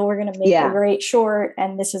 but I know we're going to make a great short,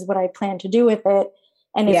 and this is what I plan to do with it.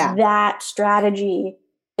 And if that strategy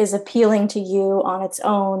is appealing to you on its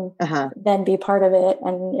own, then be part of it.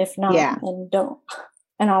 And if not, then don't.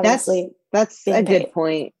 And obviously that's a good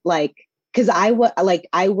point. Like, cause I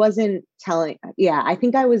wasn't telling, I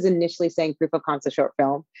think I was initially saying proof of concept short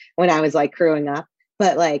film when I was like crewing up,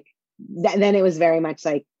 but like, then it was very much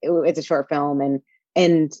like it's a short film,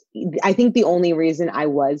 and I think the only reason I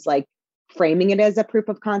was like framing it as a proof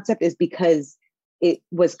of concept is because it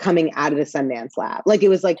was coming out of the Sundance lab. Like it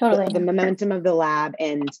was like the momentum of the lab,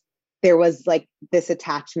 and there was like this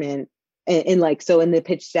attachment, and like so in the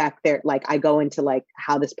pitch deck there, like I go into like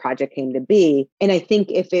how this project came to be, and I think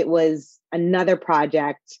if it was another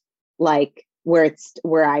project like where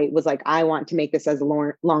I was like I want to make this as a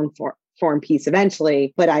long form piece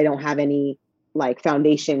eventually, but I don't have any like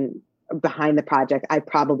foundation behind the project, I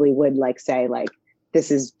probably would like say like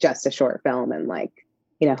this is just a short film, and like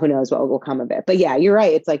who knows what will come of it. But yeah, you're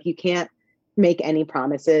right, it's like you can't make any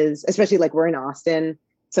promises, especially like we're in Austin,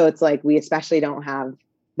 so it's like we especially don't have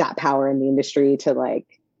that power in the industry to like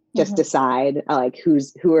just decide like who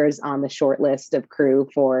is on the short list of crew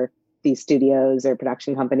for these studios or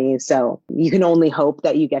production companies. So you can only hope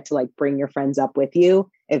that you get to like bring your friends up with you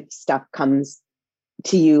if stuff comes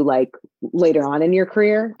to you like later on in your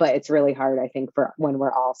career. But it's really hard, I think, for when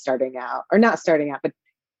we're all starting out, or not starting out, but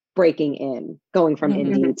breaking in, going from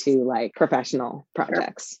indie to like professional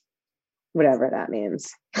projects, whatever that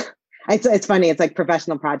means. It's funny. It's like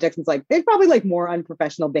professional projects. It's like there's probably like more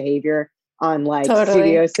unprofessional behavior on like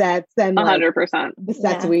studio sets than 100% the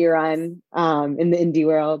sets we run in the indie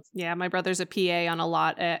world. Yeah, my brother's a PA on a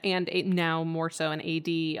lot, and now more so an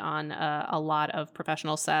AD on a lot of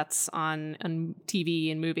professional sets on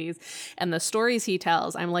TV and movies. And the stories he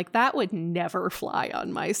tells, I'm like, that would never fly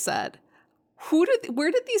on my set.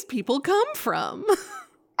 Where did these people come from?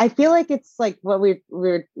 I feel like it's like what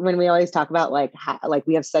we're when we always talk about like like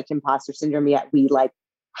we have such imposter syndrome, yet we like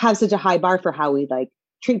have such a high bar for how we like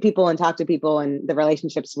treat people and talk to people and the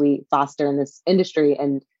relationships we foster in this industry.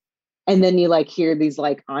 And then you like hear these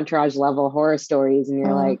like Entourage level horror stories, and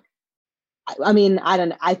you're like, I mean,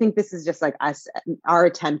 I think this is just like our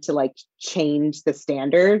attempt to like change the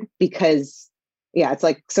standard, because it's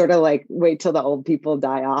like sort of like wait till the old people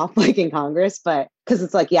die off, like in Congress. But because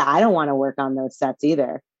it's like, I don't want to work on those sets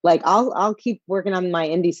either. Like I'll keep working on my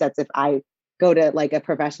indie sets if I go to like a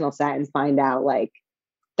professional set and find out like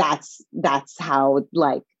that's how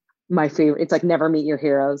like my favorite. It's like never meet your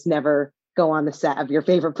heroes, never go on the set of your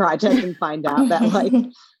favorite project and find out that like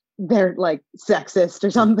they're like sexist or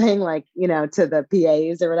something, like, you know, to the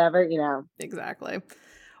PAs or whatever, you know. Exactly.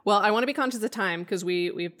 Well, I want to be conscious of time because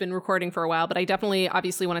we've been recording for a while, but I definitely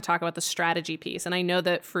obviously want to talk about the strategy piece. And I know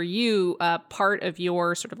that for you, part of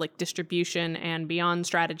your sort of like distribution and beyond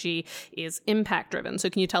strategy is impact driven. So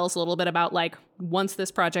can you tell us a little bit about like, once this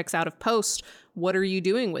project's out of post, what are you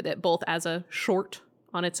doing with it, both as a short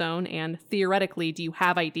on its own and theoretically, do you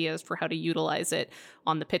have ideas for how to utilize it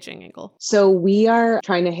on the pitching angle? So we are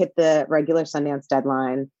trying to hit the regular Sundance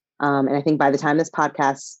deadline. And I think by the time this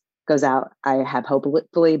podcast goes out, I have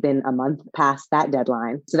hopefully been a month past that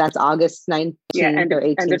deadline. So that's August 19th or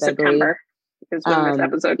 18th, end of September is when this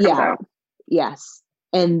episode comes out. Yes.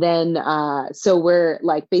 And then, so we're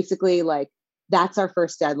like, basically like, that's our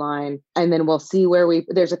first deadline. And then we'll see where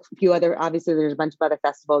there's a few other, obviously there's a bunch of other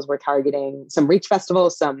festivals we're targeting, some Reach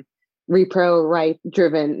festivals, some repro right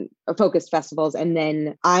driven focused festivals. And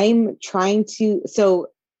then I'm trying to, so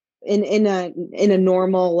in a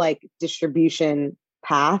normal like distribution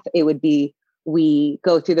path, it would be, we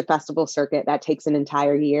go through the festival circuit that takes an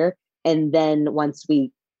entire year. And then once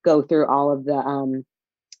we go through all of the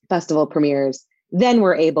festival premieres, then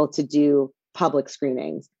we're able to do public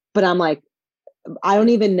screenings. But I'm like, I don't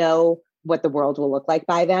even know what the world will look like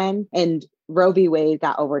by then. And Roe v. Wade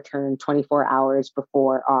got overturned 24 hours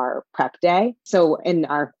before our prep day. So in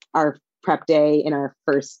our prep day in our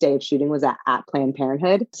first day of shooting was at Planned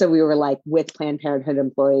Parenthood. So we were like with Planned Parenthood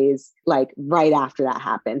employees, like right after that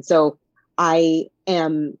happened. So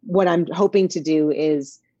what I'm hoping to do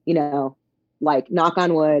is, you know, like knock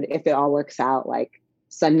on wood, if it all works out, like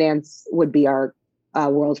Sundance would be our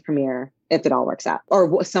world premiere if it all works out,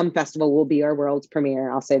 or some festival will be our world premiere.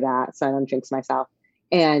 I'll say that so I don't jinx myself.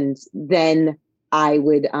 And then I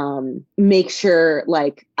would make sure,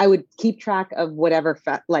 like, I would keep track of whatever,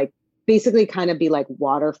 like, basically kind of be like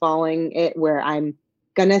waterfalling it, where I'm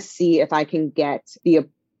gonna see if I can get the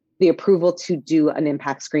approval to do an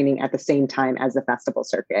impact screening at the same time as the festival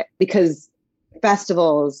circuit, because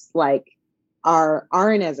festivals like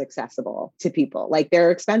aren't as accessible to people. Like,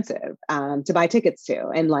 they're expensive to buy tickets to,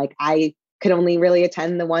 and like I could only really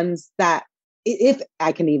attend the ones that, if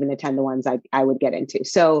I can even attend the ones I would get into.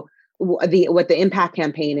 So what the impact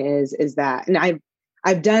campaign is that, and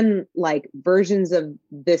I've done like versions of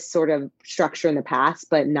this sort of structure in the past,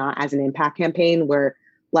 but not as an impact campaign, where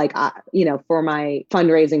like, you know, for my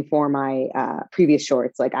fundraising for my previous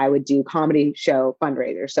shorts, like I would do comedy show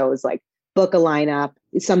fundraisers. So it was like book a lineup.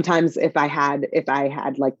 Sometimes if I had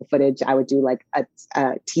like the footage, I would do like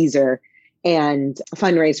a teaser and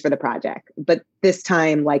fundraise for the project. But this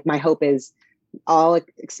time, like, my hope is all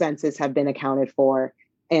expenses have been accounted for,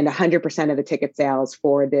 and 100% of the ticket sales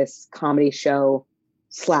for this comedy show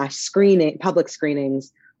 / screening, public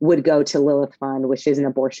screenings, would go to Lilith Fund, which is an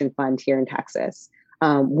abortion fund here in Texas.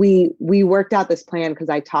 We worked out this plan because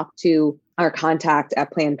I talked to our contact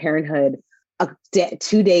at Planned Parenthood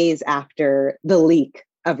 2 days after the leak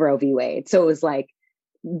of Roe v. Wade. So it was like,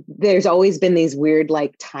 there's always been these weird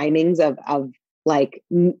like timings of like,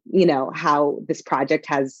 you know, how this project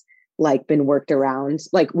has like been worked around.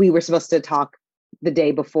 Like, we were supposed to talk the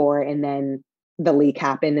day before, and then the leak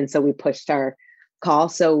happened, and so we pushed our call.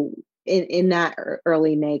 So in that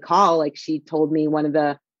early May call, like, she told me one of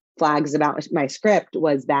the flags about my script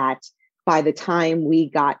was that by the time we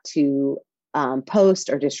got to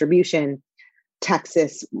post or distribution,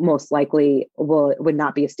 Texas most likely would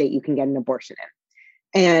not be a state you can get an abortion in.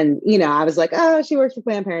 And, you know, I was like, oh, she works for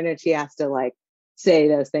Planned Parenthood, she has to like say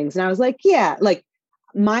those things. And I was like, yeah, like,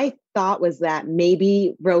 my thought was that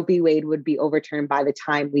maybe Roe v. Wade would be overturned by the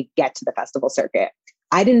time we get to the festival circuit.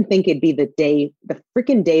 I didn't think it'd be the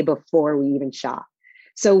freaking day before we even shot.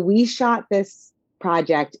 So we shot this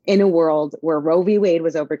project in a world where Roe v. Wade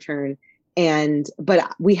was overturned.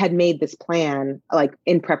 But we had made this plan, like,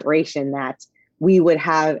 in preparation, that we would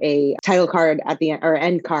have a title card at the end, or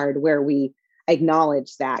end card, where we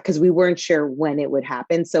acknowledge that, because we weren't sure when it would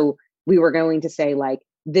happen. So we were going to say, like,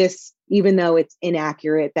 this, even though it's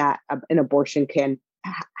inaccurate that an abortion can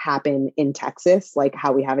happen in Texas, like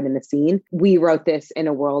how we have it in the scene, we wrote this in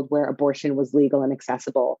a world where abortion was legal and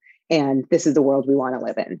accessible. And this is the world we want to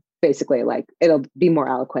live in. Basically, like, it'll be more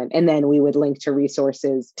eloquent. And then we would link to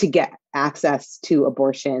resources to get access to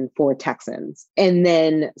abortion for Texans. And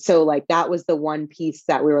then, so like, that was the one piece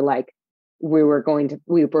that we were like, we were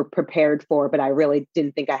prepared for, but I really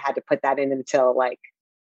didn't think I had to put that in until like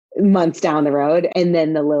months down the road. And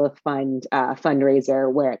then the Lilith Fund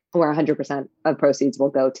fundraiser, where 100% of proceeds will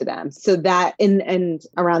go to them. So that, and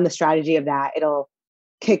around the strategy of that, it'll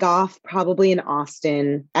kick off probably in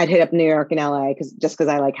Austin. I'd hit up New York and LA because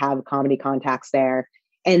I like have comedy contacts there.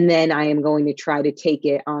 And then I am going to try to take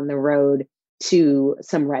it on the road to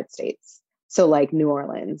some red states. So like New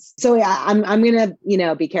Orleans. So yeah, I'm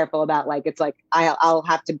gonna, be careful about like, it's like I'll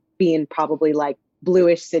have to be in probably like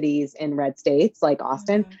bluish cities in red states like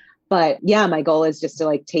Austin. Mm-hmm. But yeah, my goal is just to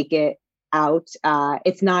like take it out.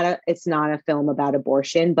 It's not a film about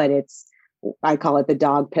abortion, but I call it the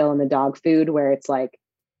dog pill and the dog food, where it's like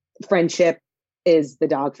friendship is the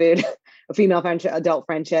dog food, female friendship, adult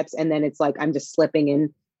friendships. And then it's like, I'm just slipping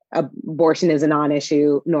in abortion is a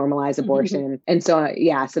non-issue, normalize abortion. And so,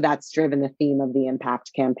 so that's driven the theme of the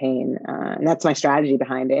Impact campaign. And that's my strategy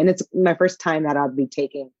behind it. And it's my first time that I'll be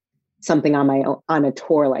taking something on a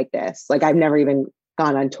tour like this. Like I've never even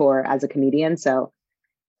gone on tour as a comedian. So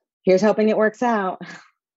here's hoping it works out.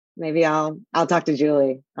 Maybe I'll talk to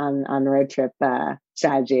Julie on the road trip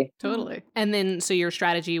strategy. Totally. And then, so your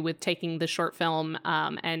strategy with taking the short film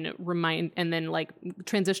and then like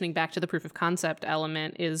transitioning back to the proof of concept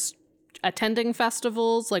element is attending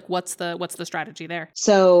festivals. Like what's the strategy there?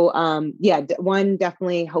 So one,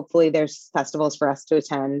 definitely, hopefully there's festivals for us to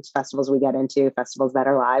attend, festivals we get into, festivals that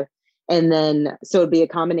are live. And then, so it'd be a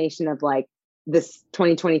combination of like, this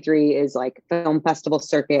 2023 is like film festival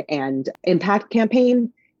circuit and Impact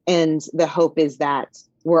campaign. And the hope is that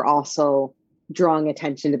we're also drawing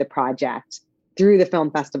attention to the project through the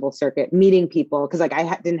film festival circuit, meeting people. Cause like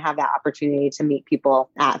I didn't have that opportunity to meet people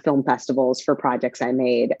at film festivals for projects I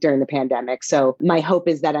made during the pandemic. So my hope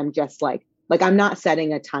is that I'm just like I'm not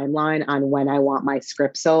setting a timeline on when I want my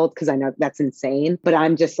script sold, cause I know that's insane, but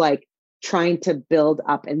I'm just like trying to build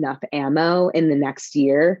up enough ammo in the next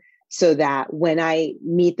year so that when I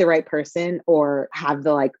meet the right person or have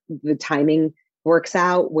the timing works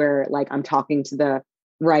out where like I'm talking to the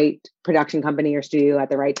right production company or studio at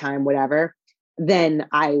the right time, whatever, then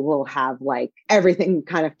I will have like everything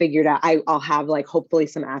kind of figured out. I'll have like hopefully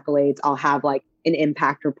some accolades. I'll have like an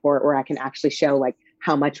impact report where I can actually show like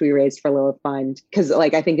how much we raised for Lilith Fund. Cause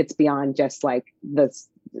like, I think it's beyond just like the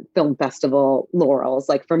film festival laurels.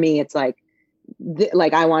 Like for me, it's like,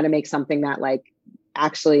 I want to make something that like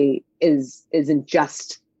actually isn't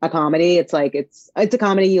just a comedy. It's like, it's a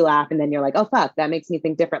comedy, you laugh, and then you're like, oh fuck, that makes me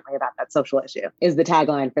think differently about that social issue, is the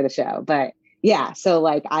tagline for the show. But yeah, so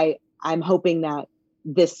like I'm hoping that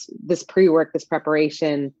this pre-work, this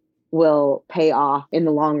preparation will pay off in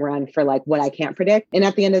the long run for like what I can't predict. And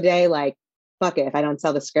at the end of the day, like, fuck it, if I don't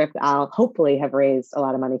sell the script, I'll hopefully have raised a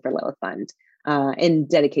lot of money for Lilith Fund in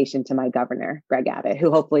dedication to my governor, Greg Abbott, who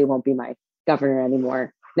hopefully won't be my governor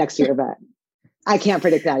anymore next year, but I can't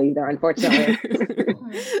predict that either, unfortunately.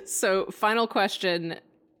 So final question.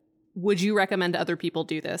 Would you recommend other people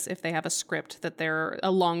do this if they have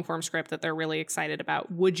a long form script that they're really excited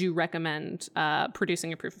about? Would you recommend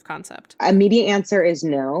producing a proof of concept? Immediate answer is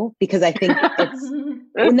no, because I think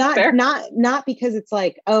it's not because it's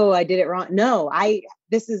like, oh, I did it wrong. No,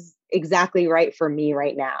 this is exactly right for me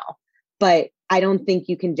right now. But I don't think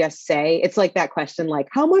you can just say, it's like that question, like,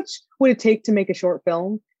 how much would it take to make a short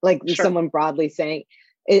film? Like sure. Someone broadly saying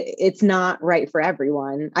it's not right for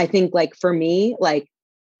everyone. I think like for me, like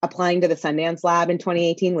applying to the Sundance Lab in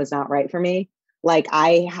 2018 was not right for me. Like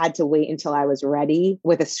I had to wait until I was ready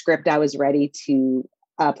with a script I was ready to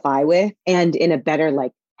apply with and in a better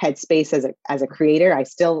like headspace as a creator. I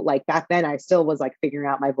still like back then I still was like figuring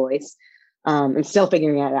out my voice. I'm still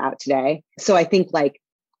figuring it out today. So I think like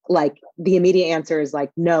the immediate answer is like,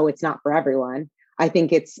 no, it's not for everyone. I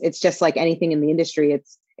think it's just like anything in the industry.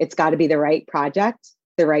 It's got to be the right project,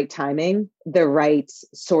 the right timing, the right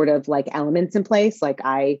sort of like elements in place. Like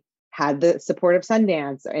I had the support of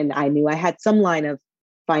Sundance and I knew I had some line of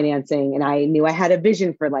financing and I knew I had a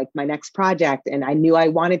vision for like my next project. And I knew I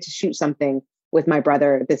wanted to shoot something with my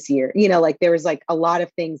brother this year. Like there was like a lot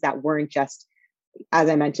of things that weren't just, as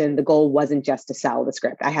I mentioned, the goal wasn't just to sell the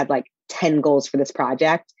script. I had like 10 goals for this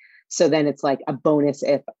project. So then it's like a bonus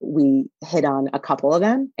if we hit on a couple of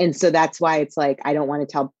them. And so that's why it's like, I don't want to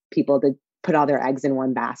tell people to put all their eggs in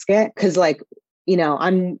one basket. Cause like,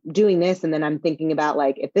 I'm doing this and then I'm thinking about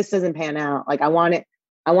like, if this doesn't pan out, like I want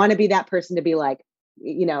to be that person to be like,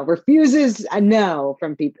 refuses a no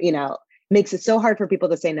from people, makes it so hard for people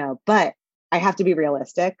to say no, but I have to be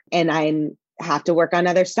realistic and I have to work on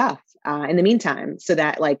other stuff in the meantime. So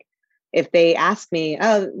that like, if they ask me,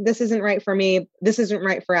 oh, this isn't right for me, this isn't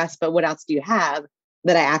right for us, but what else do you have,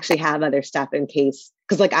 that I actually have other stuff in case,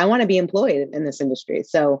 because like I want to be employed in this industry.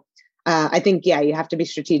 So I think, yeah, you have to be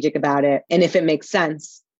strategic about it. And if it makes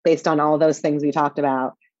sense based on all those things we talked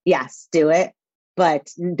about, yes, do it, but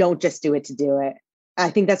don't just do it to do it. I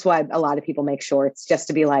think that's why a lot of people make shorts, just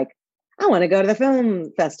to be like, I want to go to the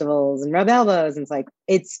film festivals and rub elbows. And it's like,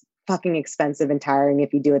 it's fucking expensive and tiring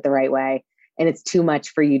if you do it the right way. And it's too much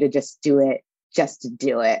for you to just do it, just to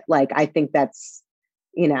do it. Like, I think that's,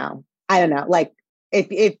 you know, I don't know. Like,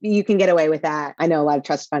 if you can get away with that, I know a lot of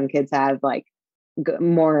trust fund kids have like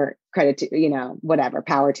more credit to, you know, whatever,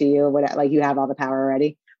 power to you, whatever, like you have all the power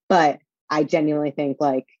already. But I genuinely think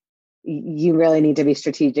like you really need to be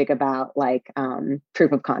strategic about like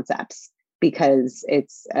proof of concepts, because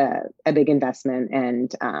it's a big investment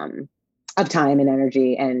and of time and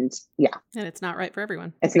energy. And yeah. And it's not right for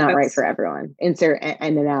everyone. It's not right for everyone. Insert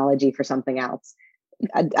an analogy for something else.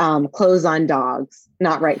 Clothes on dogs,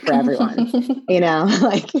 not right for everyone. You know,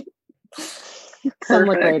 like some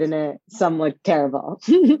look great in it, some look terrible.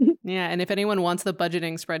 Yeah, and if anyone wants the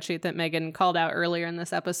budgeting spreadsheet that Megan called out earlier in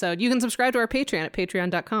this episode, you can subscribe to our Patreon at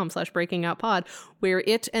patreon.com/breakingoutpod, where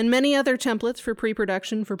it and many other templates for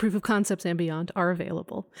pre-production, for proof of concepts and beyond are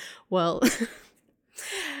available. Well,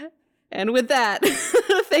 and with that,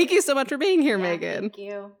 thank you so much for being here, Megan. Thank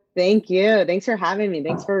you. Thank you. Thanks for having me.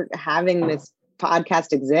 Thanks for having this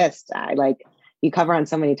podcast exist. I like, you cover on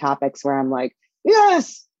so many topics where I'm like,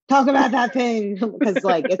 yes, talk about that thing, because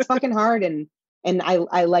like it's fucking hard, and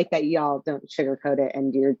I like that y'all don't sugarcoat it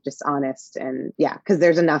and you're just honest. And yeah, because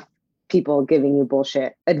there's enough people giving you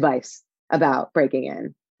bullshit advice about breaking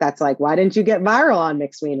in. That's like, why didn't you get viral on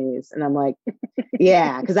McSweeney's? And I'm like,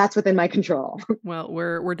 yeah, because that's within my control. Well,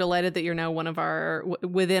 we're delighted that you're now one of our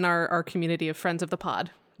within our community of friends of the pod.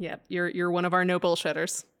 Yeah, you're one of our no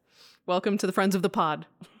bullshitters. Welcome to the Friends of the Pod.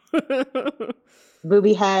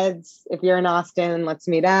 Booby heads, if you're in Austin, let's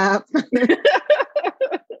meet up.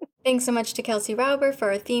 Thanks so much to Kelsey Rauber for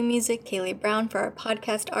our theme music, Kaylee Brown for our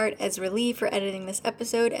podcast art, Ezra Lee for editing this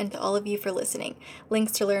episode, and to all of you for listening.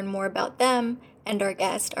 Links to learn more about them and our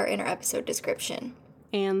guest are in our episode description.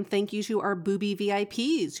 And thank you to our Booby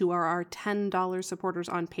VIPs, who are our $10 supporters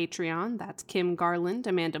on Patreon. That's Kim Garland,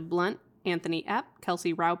 Amanda Blunt, Anthony Epp,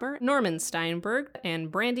 Kelsey Rauber, Norman Steinberg,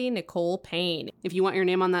 and Brandy Nicole Payne. If you want your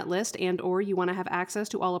name on that list and or you want to have access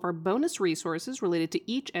to all of our bonus resources related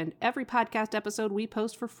to each and every podcast episode we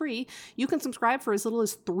post for free, you can subscribe for as little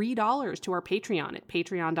as $3 to our Patreon at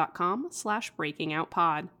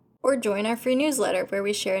patreon.com/breakingoutpod. Or join our free newsletter where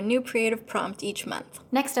we share a new creative prompt each month.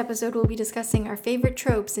 Next episode, we'll be discussing our favorite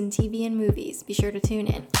tropes in TV and movies. Be sure to tune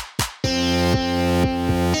in.